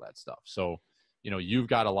have all that stuff. So, you've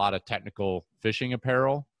got a lot of technical fishing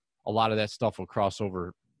apparel. A lot of that stuff will cross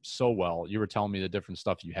over so well. You were telling me the different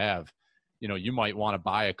stuff you have. You might want to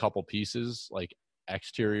buy a couple pieces, like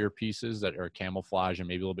exterior pieces that are camouflage and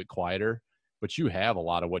maybe a little bit quieter, but you have a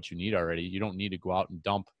lot of what you need already. You don't need to go out and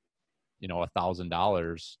dump,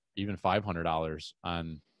 $1,000, even $500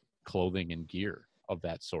 on clothing and gear of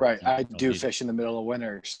that sort. Right. I do fish in the middle of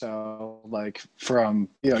winter. So like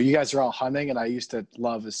you guys are all hunting, and I used to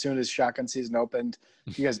love as soon as shotgun season opened,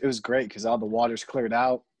 it was great because all the water's cleared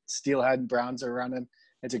out. Steelhead and browns are running.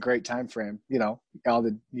 It's a great time frame. All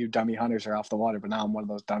you dummy hunters are off the water, but now I'm one of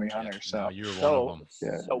those dummy hunters. So you're one of them.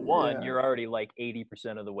 Yeah. So you're already like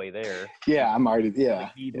 80% of the way there. Yeah, I'm already.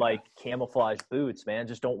 Yeah. You need like camouflage boots, man.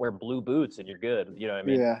 Just don't wear blue boots, and you're good. You know what I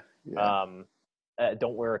mean? Yeah.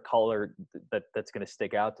 Don't wear a color that's going to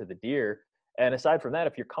stick out to the deer. And aside from that,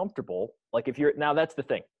 if you're comfortable, like now that's the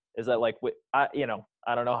thing is that like I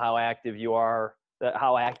don't know how active you are,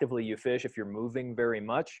 how actively you fish if you're moving very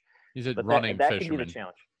much. He's a running that fisherman. Can be the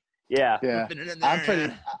challenge. Yeah. Yeah.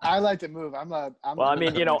 I like to move.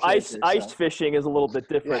 Ice fishing is a little bit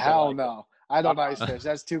different. Yeah, hell no. I don't ice fish.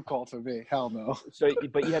 That's too cold for me. Hell no. So,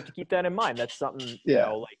 but you have to keep that in mind. That's something, you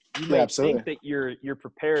may absolutely. think that you're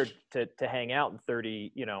prepared to hang out in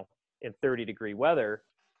 30-degree weather,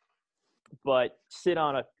 but sit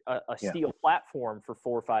on a steel platform for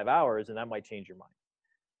 4 or 5 hours, and that might change your mind.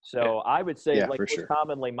 So I would say, for sure.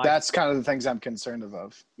 commonly, that's kind of the things I'm concerned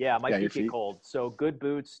of. Yeah, my feet get cold. So good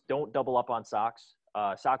boots. Don't double up on socks.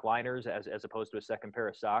 Sock liners as opposed to a second pair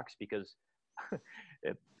of socks, because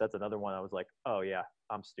that's another one. I was like, oh yeah,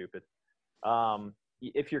 I'm stupid.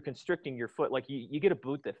 If you're constricting your foot, like you get a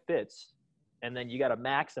boot that fits, and then you got a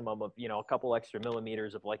maximum of a couple extra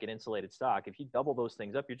millimeters of like an insulated sock. If you double those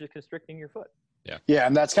things up, you're just constricting your foot. Yeah,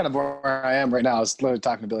 and that's kind of where I am right now. I was literally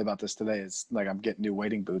talking to Billy about this today. It's like I'm getting new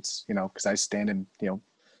wading boots, because I stand in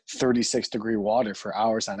 36-degree water for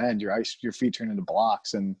hours on end. Your feet turn into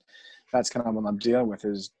blocks, and that's kind of what I'm dealing with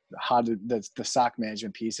is the sock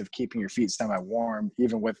management piece of keeping your feet semi-warm,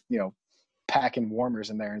 even with packing warmers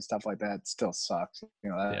in there and stuff like that. Still sucks.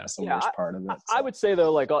 That's the worst part of it. So. I would say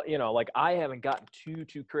though, like I haven't gotten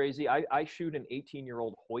too crazy. I shoot an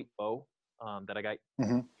 18-year-old Hoyt bow. That I got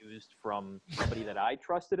used from somebody that I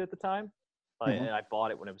trusted at the time, and I bought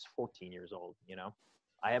it when I was 14 years old.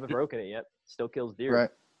 I haven't broken it yet. Still kills deer. Right,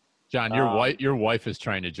 John, your wife is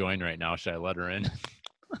trying to join right now. Should I let her in?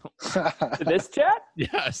 This chat?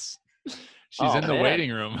 Yes, she's in the waiting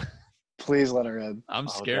room. Please let her in. I'm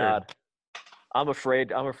scared. God. I'm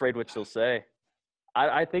afraid what she'll say.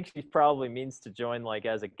 I think she probably means to join like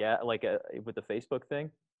as a guest, with the Facebook thing.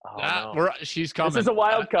 Oh, no. She's coming. This is a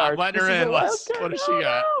wild card. I'm letting her in. What does she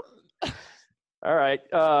got? No. All right.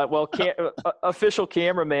 Well, official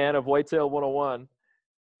cameraman of Whitetail 101,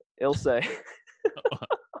 he'll say.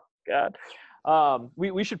 God.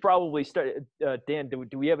 We should probably start. Dan, do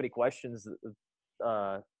we have any questions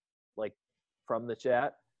from the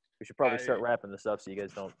chat? We should probably start wrapping this up so you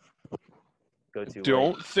guys don't go too late.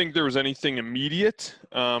 Don't think there was anything immediate.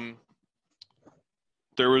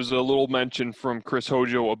 There was a little mention from Chris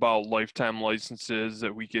Hojo about lifetime licenses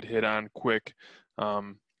that we could hit on quick. I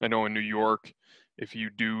know in New York, if you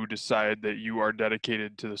do decide that you are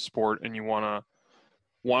dedicated to the sport and you want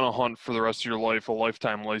to hunt for the rest of your life, a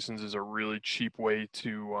lifetime license is a really cheap way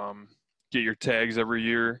to get your tags every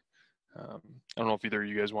year. I don't know if either of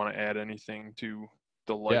you guys want to add anything to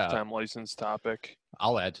the lifetime license topic.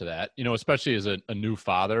 I'll add to that, especially as a new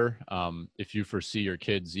father, if you foresee your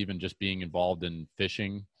kids even just being involved in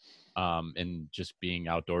fishing and just being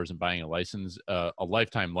outdoors and buying a license, a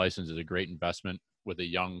lifetime license is a great investment with a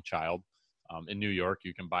young child. In New York,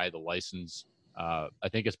 you can buy the license. I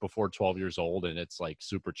think it's before 12 years old, and it's like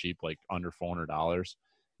super cheap, like under $400.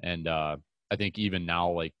 And I think even now,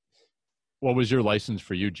 like, what was your license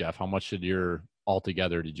for you, Jeff? How much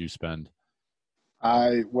altogether did you spend?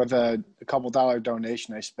 With a couple dollar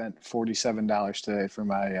donation, I spent $47 today for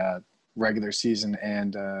my regular season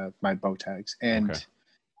and my bow tags. And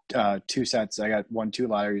 2 sets. I got 2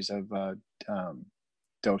 lotteries of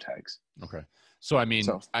doe tags. Okay. So I mean,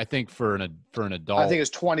 I think for an adult, I think it was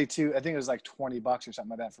 22. I think it was like $20 or something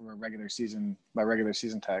like that for my regular season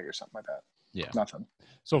tag or something like that. Yeah. Nothing.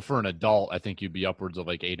 So for an adult, I think you'd be upwards of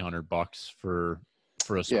like $800 for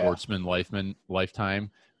a sportsman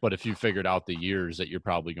lifetime. But if you figured out the years that you're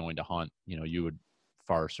probably going to hunt, you would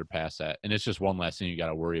far surpass that. And it's just one less thing you got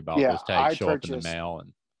to worry about. Yeah, those tags show up in the mail.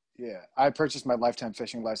 And yeah, I purchased my lifetime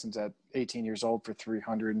fishing license at 18 years old for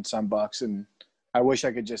 $300 and some bucks, and I wish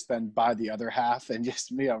I could just then buy the other half and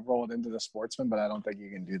just roll it into the sportsman, but I don't think you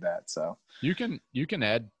can do that. So you can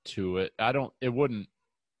add to it. I don't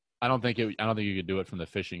think you could do it from the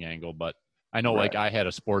fishing angle, but I know like I had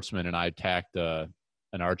a sportsman and I tacked an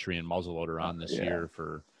archery and muzzleloader on this year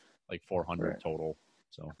for like 400 total.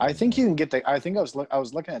 So I think you can get I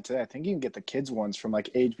was looking at today. I think you can get the kids ones from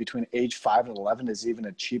like between age 5 and 11 is even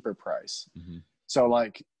a cheaper price. Mm-hmm. So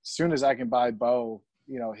like as soon as I can buy Bo,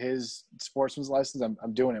 his sportsman's license,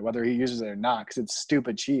 I'm doing it, whether he uses it or not, because it's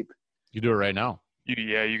stupid cheap. You do it right now. You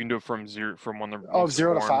can do it from when they're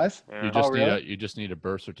 0 to 5. Yeah. You just need a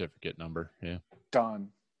birth certificate number. Yeah. Done.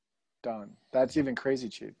 That's even crazy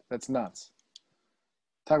cheap. That's nuts.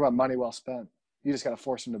 Talk about money well spent. You just got to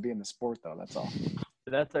force him to be in the sport, though. That's all.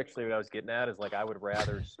 That's actually what I was getting at. Is like I would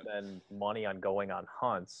rather spend money on going on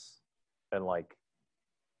hunts than like.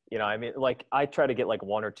 I mean, like I try to get like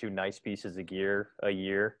 1 or 2 nice pieces of gear a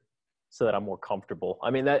year so that I'm more comfortable.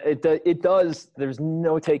 I mean, that it does, there's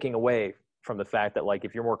no taking away from the fact that like,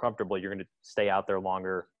 if you're more comfortable, you're going to stay out there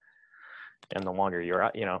longer, and the longer you're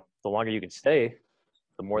out, the longer you can stay,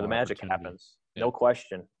 the more the magic happens. Yeah. No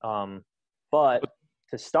question. But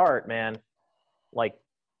to start, man, like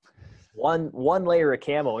one layer of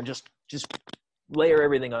camo and just layer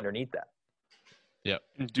everything underneath that. Yeah.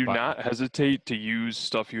 Do not hesitate to use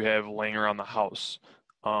stuff you have laying around the house.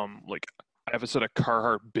 Like I have a set of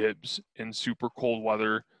Carhartt bibs in super cold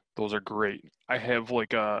weather. Those are great. I have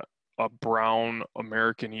like a brown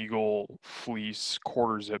American Eagle fleece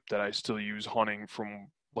quarter zip that I still use hunting from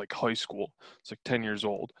like high school. It's like 10 years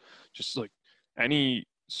old. Just like any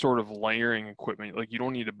sort of layering equipment. Like you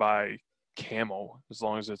don't need to buy camo as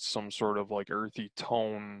long as it's some sort of like earthy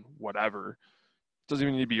tone, whatever. It doesn't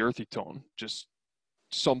even need to be earthy tone. Just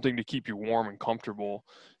something to keep you warm and comfortable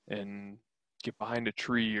and get behind a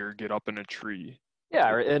tree or get up in a tree.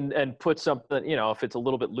 Yeah, and put something, if it's a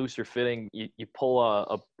little bit looser fitting, you pull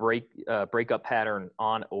a breakup pattern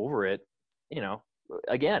on over it.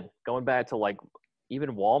 Again, going back to like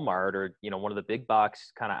even Walmart or one of the big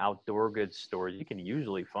box kind of outdoor goods stores, you can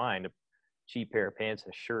usually find a cheap pair of pants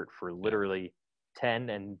and a shirt for literally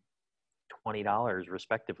 $10 and $20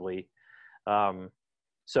 respectively.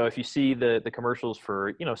 So if you see the commercials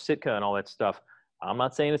for, Sitka and all that stuff, I'm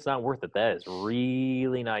not saying it's not worth it. That is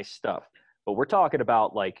really nice stuff. But we're talking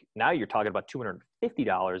about like, now you're talking about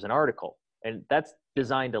 $250 an article, and that's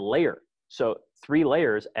designed to layer. So 3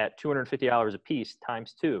 layers at $250 a piece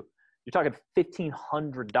times 2, you're talking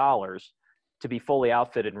 $1,500 to be fully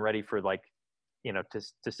outfitted and ready for like,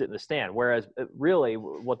 to sit in the stand. Whereas really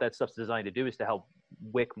what that stuff's designed to do is to help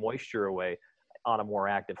wick moisture away on a more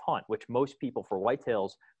active hunt, which most people for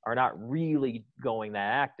whitetails are not really going that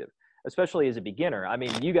active, especially as a beginner. I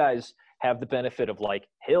mean, you guys have the benefit of like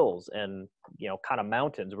hills and, kind of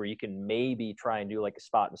mountains where you can maybe try and do like a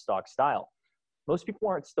spot and stalk style. Most people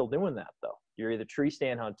aren't still doing that though. You're either tree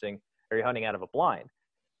stand hunting or you're hunting out of a blind.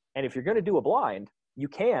 And if you're going to do a blind, you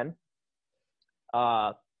can,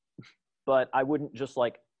 but I wouldn't just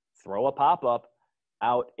like throw a pop-up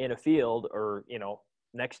out in a field or,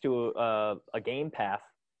 next to a game path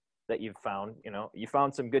that you've found. You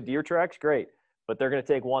found some good deer tracks, great, but they're going to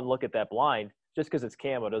take one look at that blind. Just because it's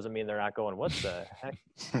camo doesn't mean they're not going, what the heck?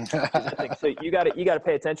 So you got to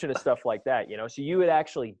pay attention to stuff like that, so you would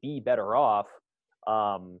actually be better off.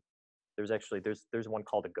 There's one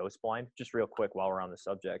called a ghost blind, just real quick while we're on the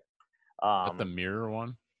subject. The mirror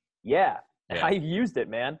one? Yeah. I've used it,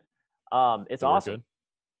 man. It's awesome. Good?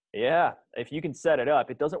 Yeah. If you can set it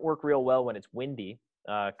up, it doesn't work real well when it's windy,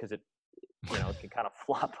 because it can kind of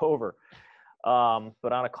flop over.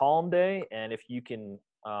 But on a calm day, and if you can,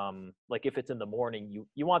 like if it's in the morning,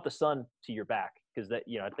 you want the sun to your back, because that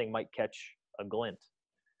thing might catch a glint.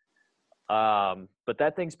 But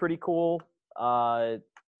that thing's pretty cool.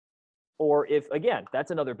 Or if, again,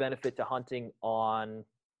 that's another benefit to hunting on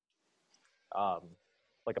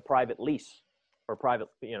like a private lease or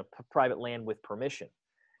private land with permission,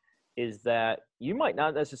 is that you might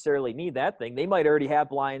not necessarily need that thing. They might already have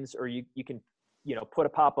blinds, or you can put a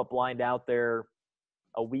pop-up blind out there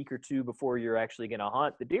a week or 2 before you're actually going to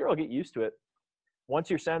hunt. The deer will get used to it. Once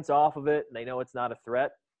your scent's off of it and they know it's not a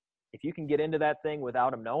threat, If you can get into that thing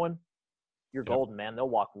without them knowing, you're Yep. golden, man. They'll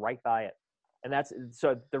walk right by it. And that's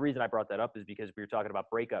so the reason I brought that up is because we were talking about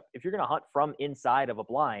breakup. If you're going to hunt from inside of a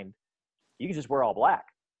blind, you can just wear all black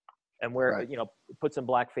and wear, Right. put some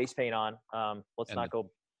black face paint on. Let's And not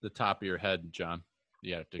go. The top of your head, John.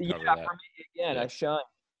 You have to cover Yeah, that. for me, again, Yeah. I shine.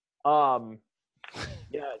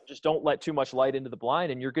 Just don't let too much light into the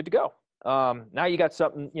blind and you're good to go. Now you got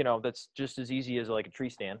something, that's just as easy as like a tree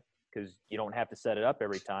stand because you don't have to set it up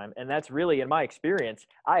every time. And that's really, in my experience,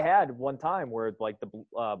 I had one time where like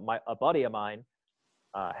a buddy of mine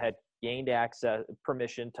had gained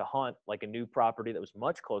permission to hunt like a new property that was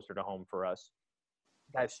much closer to home for us.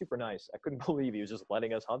 The guy's super nice. I couldn't believe he was just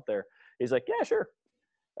letting us hunt there. He's like, yeah, sure.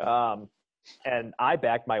 And I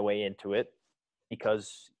backed my way into it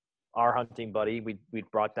because our hunting buddy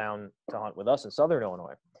we'd brought down to hunt with us in Southern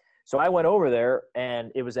Illinois. So I went over there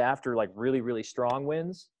and it was after like really, really strong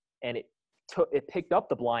winds and it picked up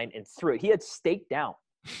the blind and threw it. He had staked down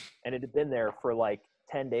and it had been there for like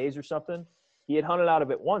 10 days or something. He had hunted out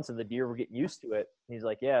of it once and the deer were getting used to it. And he's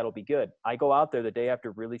like, yeah, it'll be good. I go out there the day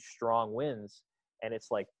after really strong winds and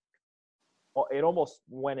it's like, it almost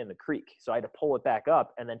went in the creek. So I had to pull it back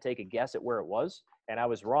up and then take a guess at where it was. And I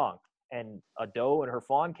was wrong. And a doe and her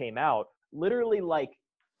fawn came out literally like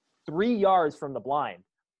 3 yards from the blind.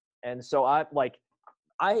 And so I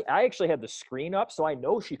actually had the screen up so I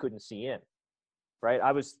know she couldn't see in, right?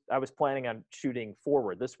 I was planning on shooting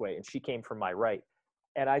forward this way and she came from my right.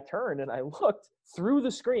 And I turned and I looked through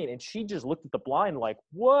the screen and she just looked at the blind like,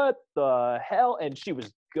 what the hell? And she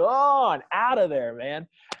was gone out of there, man.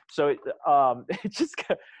 So it just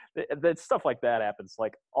that stuff like that happens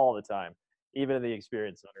like all the time, even in the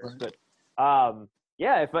experienced hunters. Right.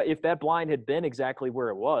 But if that blind had been exactly where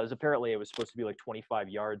it was, apparently it was supposed to be like 25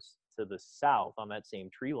 yards to the south on that same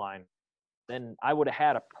tree line, then I would have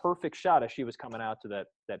had a perfect shot as she was coming out to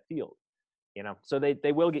that field. So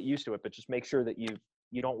they will get used to it, but just make sure that you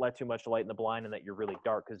don't let too much light in the blind and that you're really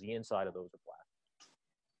dark because the inside of those are black.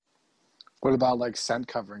 What about like scent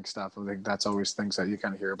covering stuff? I think that's always things that you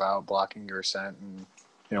kind of hear about, blocking your scent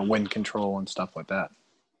and wind control and stuff like that.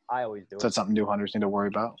 I always do. So that's something new hunters need to worry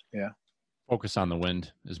about. Yeah. Focus on the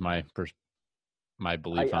wind is my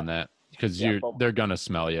belief on that because they're gonna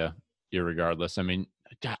smell you irregardless. I mean,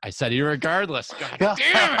 God, I said irregardless. God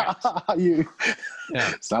damn it!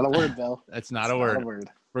 It's not a word, Bill. It's not a word.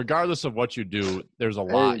 Regardless of what you do, there's a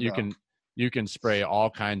There lot you you can spray all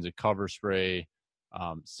kinds of cover spray,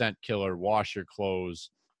 scent killer, wash your clothes,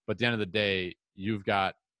 but at the end of the day, you've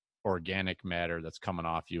got organic matter that's coming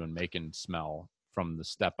off you and making smell from the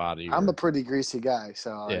step out of you. I'm a pretty greasy guy,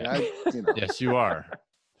 so yeah. Yes, you are.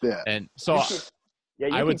 Yeah. And so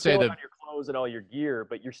I would say that on your clothes and all your gear,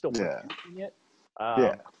 but you're still using it.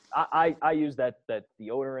 I use that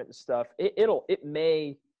deodorant and stuff. It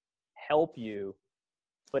may help you,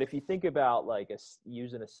 but if you think about like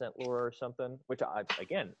using a scent lure or something, which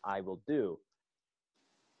I will do,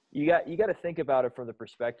 you got to think about it from the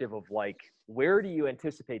perspective of like, where do you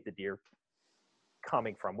anticipate the deer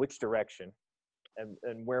coming from, which direction,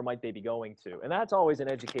 and where might they be going to? And that's always an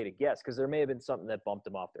educated guess because there may have been something that bumped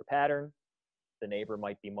them off their pattern. The neighbor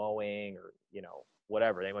might be mowing or,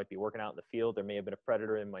 whatever. They might be working out in the field. There may have been a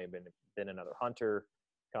predator. It might have been another hunter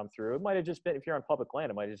come through. It might have just been, if you're on public land,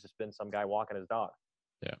 it might have just been some guy walking his dog.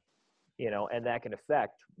 Yeah. And that can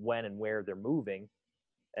affect when and where they're moving.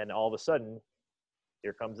 And all of a sudden,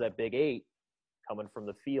 here comes that big 8 coming from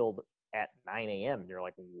the field at 9 a.m. And you're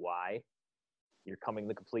like, why? You're coming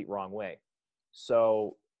the complete wrong way.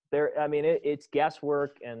 So it's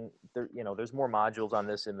guesswork, and there's more modules on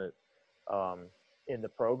this in the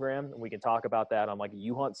program, and we can talk about that on like a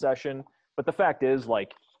U-Hunt session. But the fact is,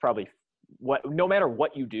 like, probably no matter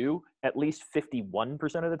what you do, at least 51%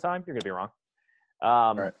 of the time, you're gonna be wrong.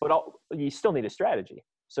 Right. But you still need a strategy.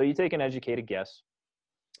 So you take an educated guess,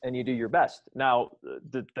 and you do your best. Now,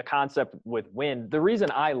 the concept with wind, the reason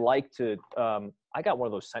I like to, I got one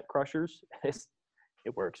of those scent crushers.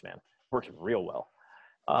 It works, man. It works real well.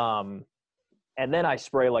 And then I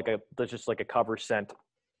spray just like a cover scent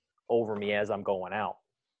over me as I'm going out.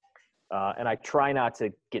 And I try not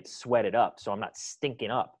to get sweated up so I'm not stinking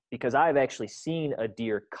up, because I've actually seen a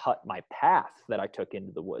deer cut my path that I took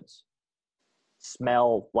into the woods.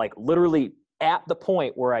 Smell like literally at the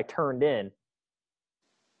point where I turned in,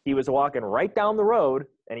 he was walking right down the road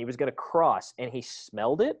and he was going to cross, and he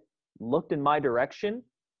smelled it, looked in my direction,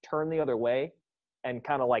 turned the other way, and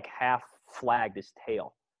kind of like half flagged his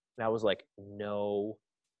tail. And I was like, no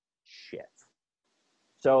shit.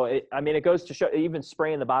 So it goes to show, even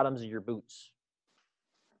spraying the bottoms of your boots,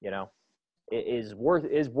 is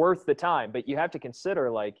worth the time. But you have to consider,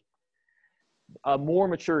 like, a more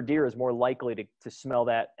mature deer is more likely to smell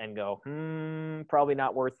that and go, probably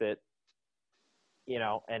not worth it,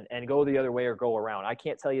 and go the other way or go around. I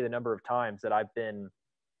can't tell you the number of times that I've been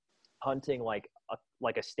hunting like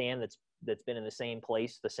a stand that's been in the same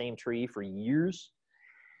place, the same tree for years,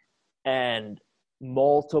 and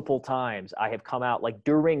multiple times I have come out like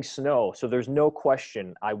during snow. So there's no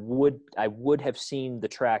question I would have seen the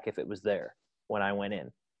track if it was there when I went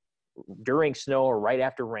in during snow or right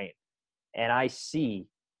after rain. And I see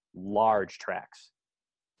large tracks,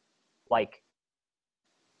 like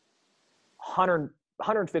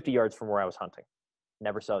 150 yards from where I was hunting.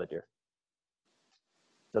 Never saw the deer.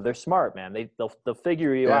 So they're smart, man. They'll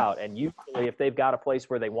figure you out. And usually if they've got a place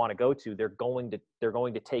where they want to go to, they're going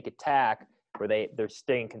to take a tack where they're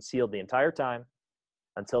staying concealed the entire time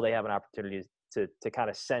until they have an opportunity to kind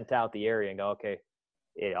of scent out the area and go, okay,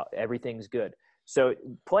 everything's good. So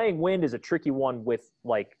playing wind is a tricky one with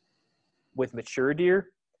mature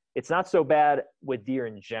deer. It's not so bad with deer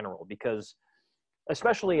in general, because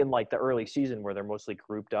especially in like the early season where they're mostly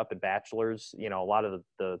grouped up in bachelors, a lot of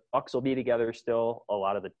the bucks will be together still, a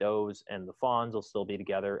lot of the does and the fawns will still be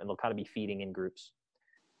together, and they'll kind of be feeding in groups.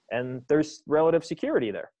 And there's relative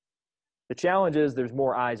security there. The challenge is there's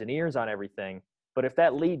more eyes and ears on everything. But if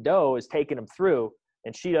that lead doe is taking them through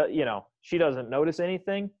and she doesn't notice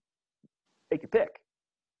anything, take your pick,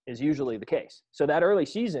 is usually the case. So that early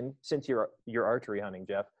season, since you're archery hunting,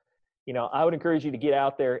 Jeff, I would encourage you to get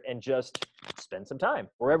out there and just spend some time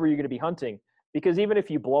wherever you're going to be hunting, because even if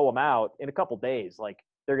you blow them out in a couple days, like,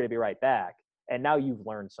 they're going to be right back. And now you've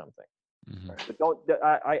learned something. Mm-hmm. But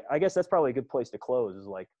I guess that's probably a good place to close, is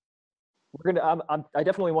like, I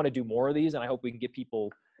definitely want to do more of these, and I hope we can get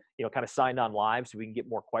people, kind of signed on live so we can get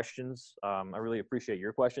more questions. I really appreciate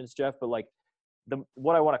your questions, Jeff. But like,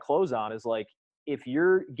 what I want to close on is like, if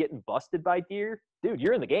you're getting busted by deer, dude,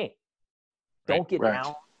 you're in the game. Don't get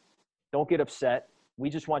down. Don't get upset. We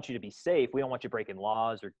just want you to be safe. We don't want you breaking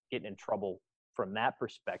laws or getting in trouble from that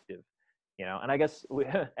perspective, And I guess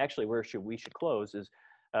where we should close is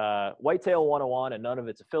Whitetail 101 and none of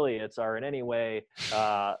its affiliates are in any way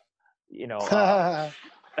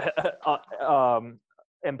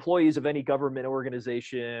employees of any government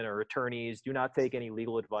organization or attorneys. Do not take any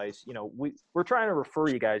legal advice. We're trying to refer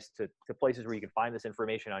you guys to places where you can find this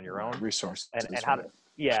information on your own, resources, and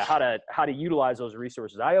how to utilize those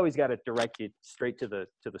resources. I always got to direct you straight to the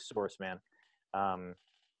source, man.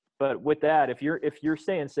 But with that, if you're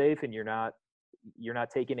staying safe and you're not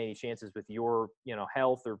taking any chances with your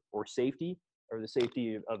health or safety, or the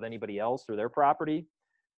safety of anybody else or their property,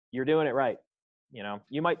 you're doing it right.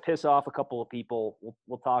 You might piss off a couple of people.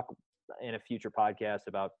 We'll talk in a future podcast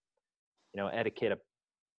about, etiquette of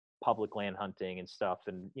public land hunting and stuff,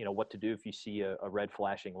 and, what to do if you see a red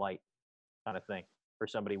flashing light kind of thing, or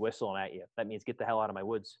somebody whistling at you. That means get the hell out of my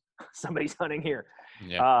woods. Somebody's hunting here.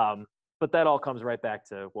 Yeah. But that all comes right back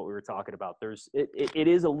to what we were talking about. It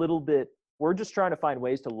is a little bit, we're just trying to find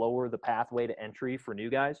ways to lower the pathway to entry for new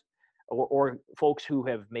guys. Or folks who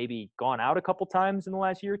have maybe gone out a couple times in the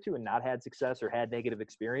last year or two and not had success or had negative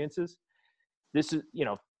experiences. This is,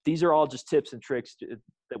 these are all just tips and tricks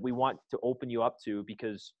that we want to open you up to,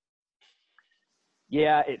 because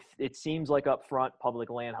it seems like up front public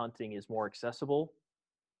land hunting is more accessible.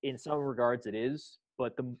 In some regards it is,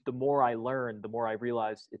 but the more I learn, the more I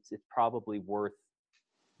realize it's probably worth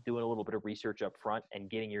doing a little bit of research up front and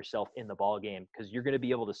getting yourself in the ball game, because you're going to be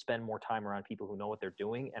able to spend more time around people who know what they're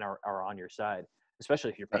doing and are on your side, especially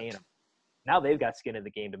if you're paying them. Now they've got skin in the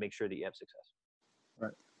game to make sure that you have success.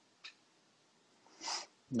 Right.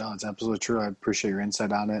 No, it's absolutely true. I appreciate your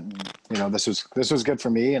insight on it. And, this was good for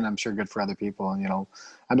me, and I'm sure good for other people. And,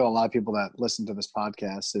 I know a lot of people that listen to this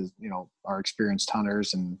podcast are experienced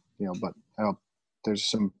hunters, and, but I hope there's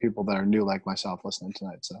some people that are new like myself listening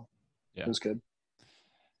tonight. So it was good.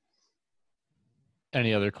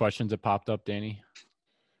 Any other questions that popped up, Danny?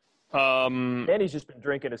 Danny's just been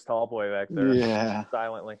drinking his tall boy back there,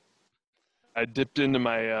 silently. I dipped into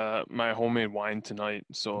my my homemade wine tonight,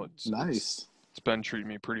 so it's nice. It's been treating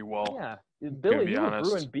me pretty well. Yeah, Billy, you were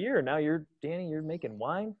brewing beer. Now you're making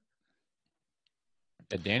wine.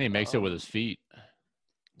 Yeah, Danny makes it with his feet.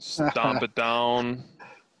 Stomp it down.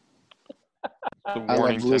 The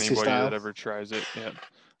warning to anybody that ever tries it. Yeah.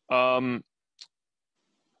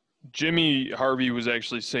 Jimmy Harvey was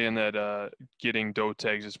actually saying that getting doe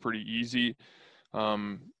tags is pretty easy.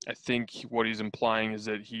 I think what he's implying is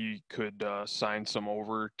that he could sign some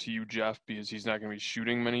over to you, Jeff, because he's not going to be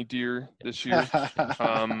shooting many deer this year.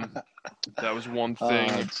 That was one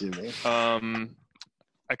thing. Jimmy.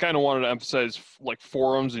 I kind of wanted to emphasize like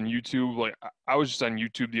forums and YouTube. Like I was just on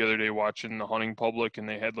YouTube the other day watching the hunting public, and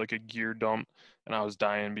they had like a gear dump, and I was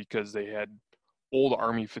dying because they had old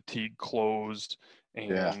army fatigue clothes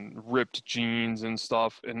and ripped jeans and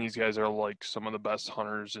stuff. And these guys are like some of the best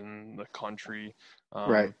hunters in the country.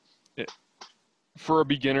 Right. For a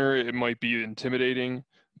beginner, it might be intimidating,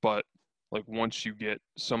 but like once you get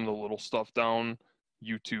some of the little stuff down,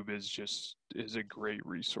 YouTube is a great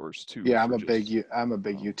resource too. Yeah, I'm a big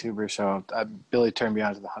YouTuber, so Billy turned me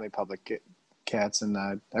on to the Honey Public cats, and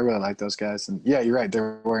I really like those guys. And yeah, you're right.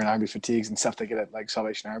 They're wearing army fatigues and stuff they get at like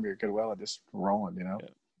Salvation Army or Goodwill and just rolling, you know.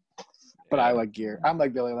 Yeah. But I like gear. I'm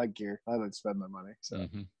like Billy. I like gear. I like to spend my money. So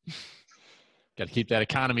got to keep that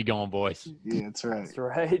economy going, boys. Yeah, that's right. That's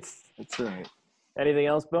right. That's right. Anything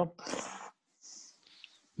else, Bill?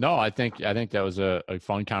 No, I think that was a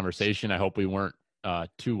fun conversation. I hope we weren't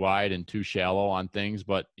too wide and too shallow on things,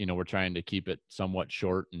 but we're trying to keep it somewhat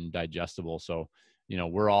short and digestible. So,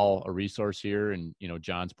 we're all a resource here, and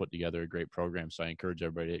John's put together a great program. So I encourage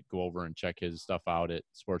everybody to go over and check his stuff out at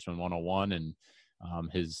Sportsman 101 and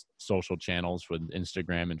his social channels with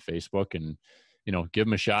Instagram and Facebook, and give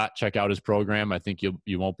him a shot. Check out his program. I think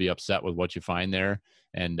you won't be upset with what you find there,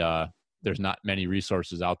 and there's not many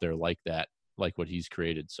resources out there like that, like what he's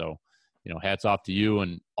created. So, hats off to you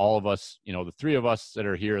and all of us, the three of us that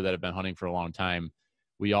are here that have been hunting for a long time.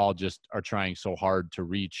 We all just are trying so hard to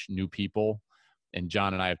reach new people. And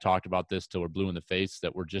John and I have talked about this till we're blue in the face,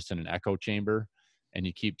 that we're just in an echo chamber, and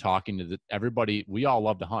you keep talking to everybody. We all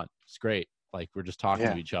love to hunt. It's great. Like, we're just talking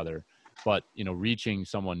to each other, but reaching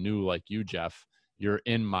someone new like you, Jeff, you're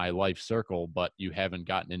in my life circle, but you haven't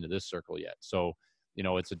gotten into this circle yet. So,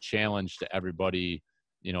 it's a challenge to everybody,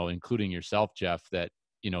 including yourself, Jeff, that,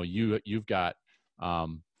 you've got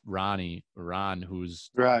Ron,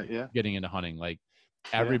 who's getting into hunting. Like,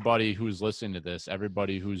 everybody who's listening to this,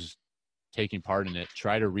 everybody who's taking part in it,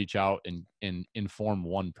 try to reach out and inform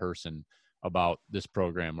one person about this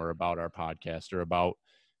program or about our podcast or about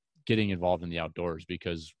getting involved in the outdoors,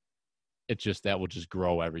 because that will just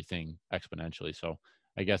grow everything exponentially. So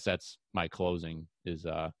I guess that's my closing is,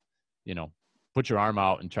 put your arm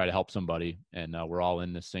out and try to help somebody. And we're all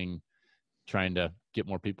in this thing trying to get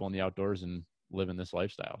more people in the outdoors and live in this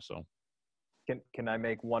lifestyle. So can I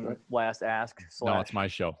make one last ask? No, it's my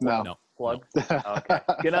show. No. Plug? No. Okay.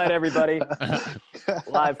 Good night, everybody.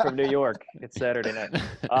 Live from New York. It's Saturday night.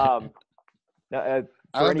 I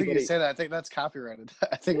don't think you can say that. I think that's copyrighted.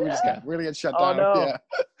 I think we're going to get shut down. No.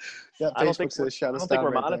 Yeah. I don't think says shut us we're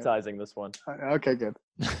down. monetizing this one. Okay, good.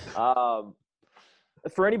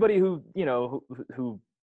 For anybody who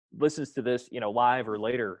listens to this, live or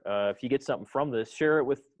later, if you get something from this, share it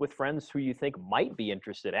with friends who you think might be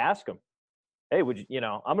interested. Ask them, hey, would you,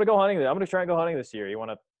 I'm going to go hunting. I'm going to try and go hunting this year. You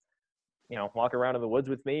want to, walk around in the woods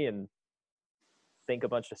with me and think a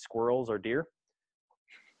bunch of squirrels or deer,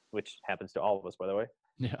 which happens to all of us, by the way.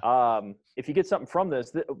 Yeah. If you get something from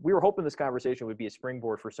this, we were hoping this conversation would be a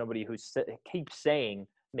springboard for somebody who keeps saying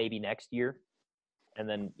maybe next year. And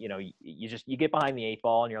then, you get behind the 8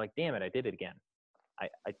 ball and you're like, damn it, I did it again. I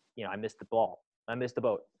missed the ball. I missed the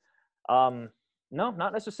boat. No,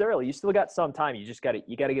 not necessarily. You still got some time. You got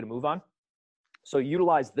to get a move on. So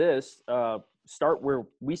utilize this, start where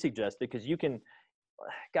we suggested, because you can,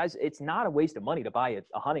 guys, it's not a waste of money to buy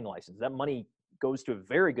a hunting license. That money goes to a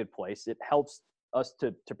very good place. It helps us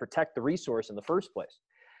to protect the resource in the first place.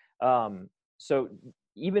 So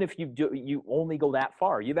even if you only go that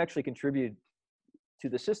far, you've actually contributed to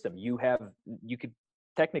the system. You could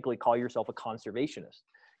technically call yourself a conservationist.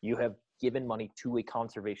 You have given money to a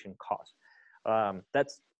conservation cause.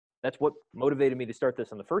 That's what motivated me to start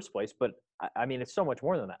this in the first place. But I mean, it's so much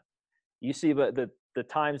more than that. You see the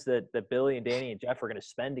times that Billy and Danny and Jeff are going to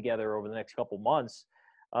spend together over the next couple months,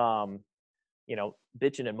 bitching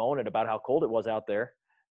and moaning about how cold it was out there.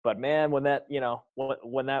 But man, when that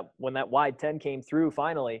wide 10 came through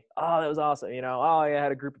finally, that was awesome. I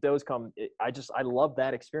had a group of does come. I love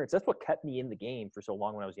that experience. That's what kept me in the game for so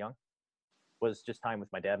long when I was young, was just time with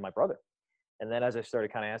my dad and my brother. And then as I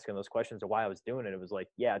started kind of asking those questions of why I was doing it, it was like,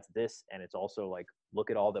 yeah, it's this. And it's also like,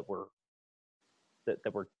 look at all that we're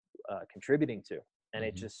contributing to. And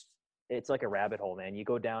it's like a rabbit hole, man. You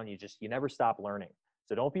go down, you never stop learning.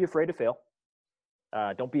 So don't be afraid to fail.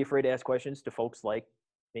 Don't be afraid to ask questions to folks like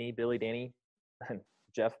me, Billy, Danny, and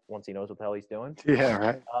Jeff, once he knows what the hell he's doing. Yeah,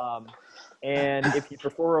 right. And if you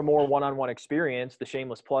prefer a more one-on-one experience, the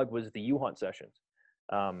shameless plug was the U-Hunt sessions.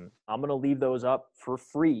 I'm going to leave those up for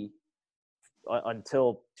free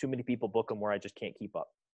until too many people book them where I just can't keep up.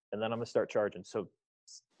 And then I'm going to start charging. So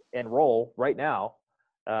enroll right now.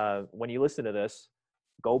 When you listen to this,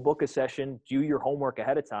 go book a session, do your homework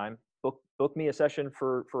ahead of time, book me a session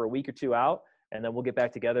for a week or two out, and then we'll get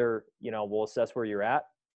back together. We'll assess where you're at,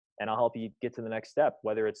 and I'll help you get to the next step,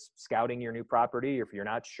 whether it's scouting your new property, or if you're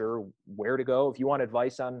not sure where to go, if you want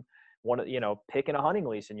advice on picking a hunting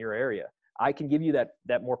lease in your area. I can give you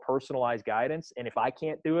that more personalized guidance. And if I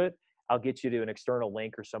can't do it, I'll get you to an external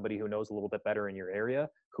link or somebody who knows a little bit better in your area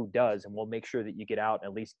who does. And we'll make sure that you get out and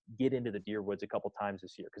at least get into the deer woods a couple times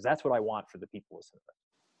this year. Cause that's what I want for the people listening.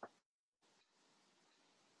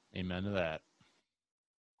 Amen to that.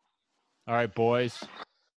 All right, boys.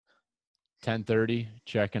 10:30,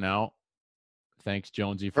 checking out. Thanks,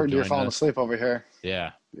 Jonesy, for Heard you're joining falling us. asleep over here.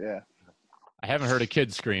 Yeah. Yeah. I haven't heard a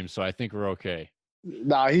kid scream, so I think we're okay.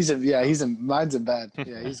 No, mine's in bed.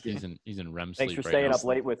 Yeah, he's good. He's in REM sleep. Thanks for right staying now. up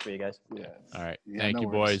late with me, guys. Yeah. All right. Yeah, Thank no you,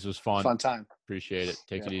 worries. boys. It was fun. Fun time. Appreciate it.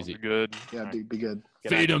 Take it easy. Good. Yeah, be good.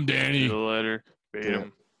 Feed him, Danny. See you later. Feed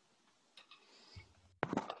him.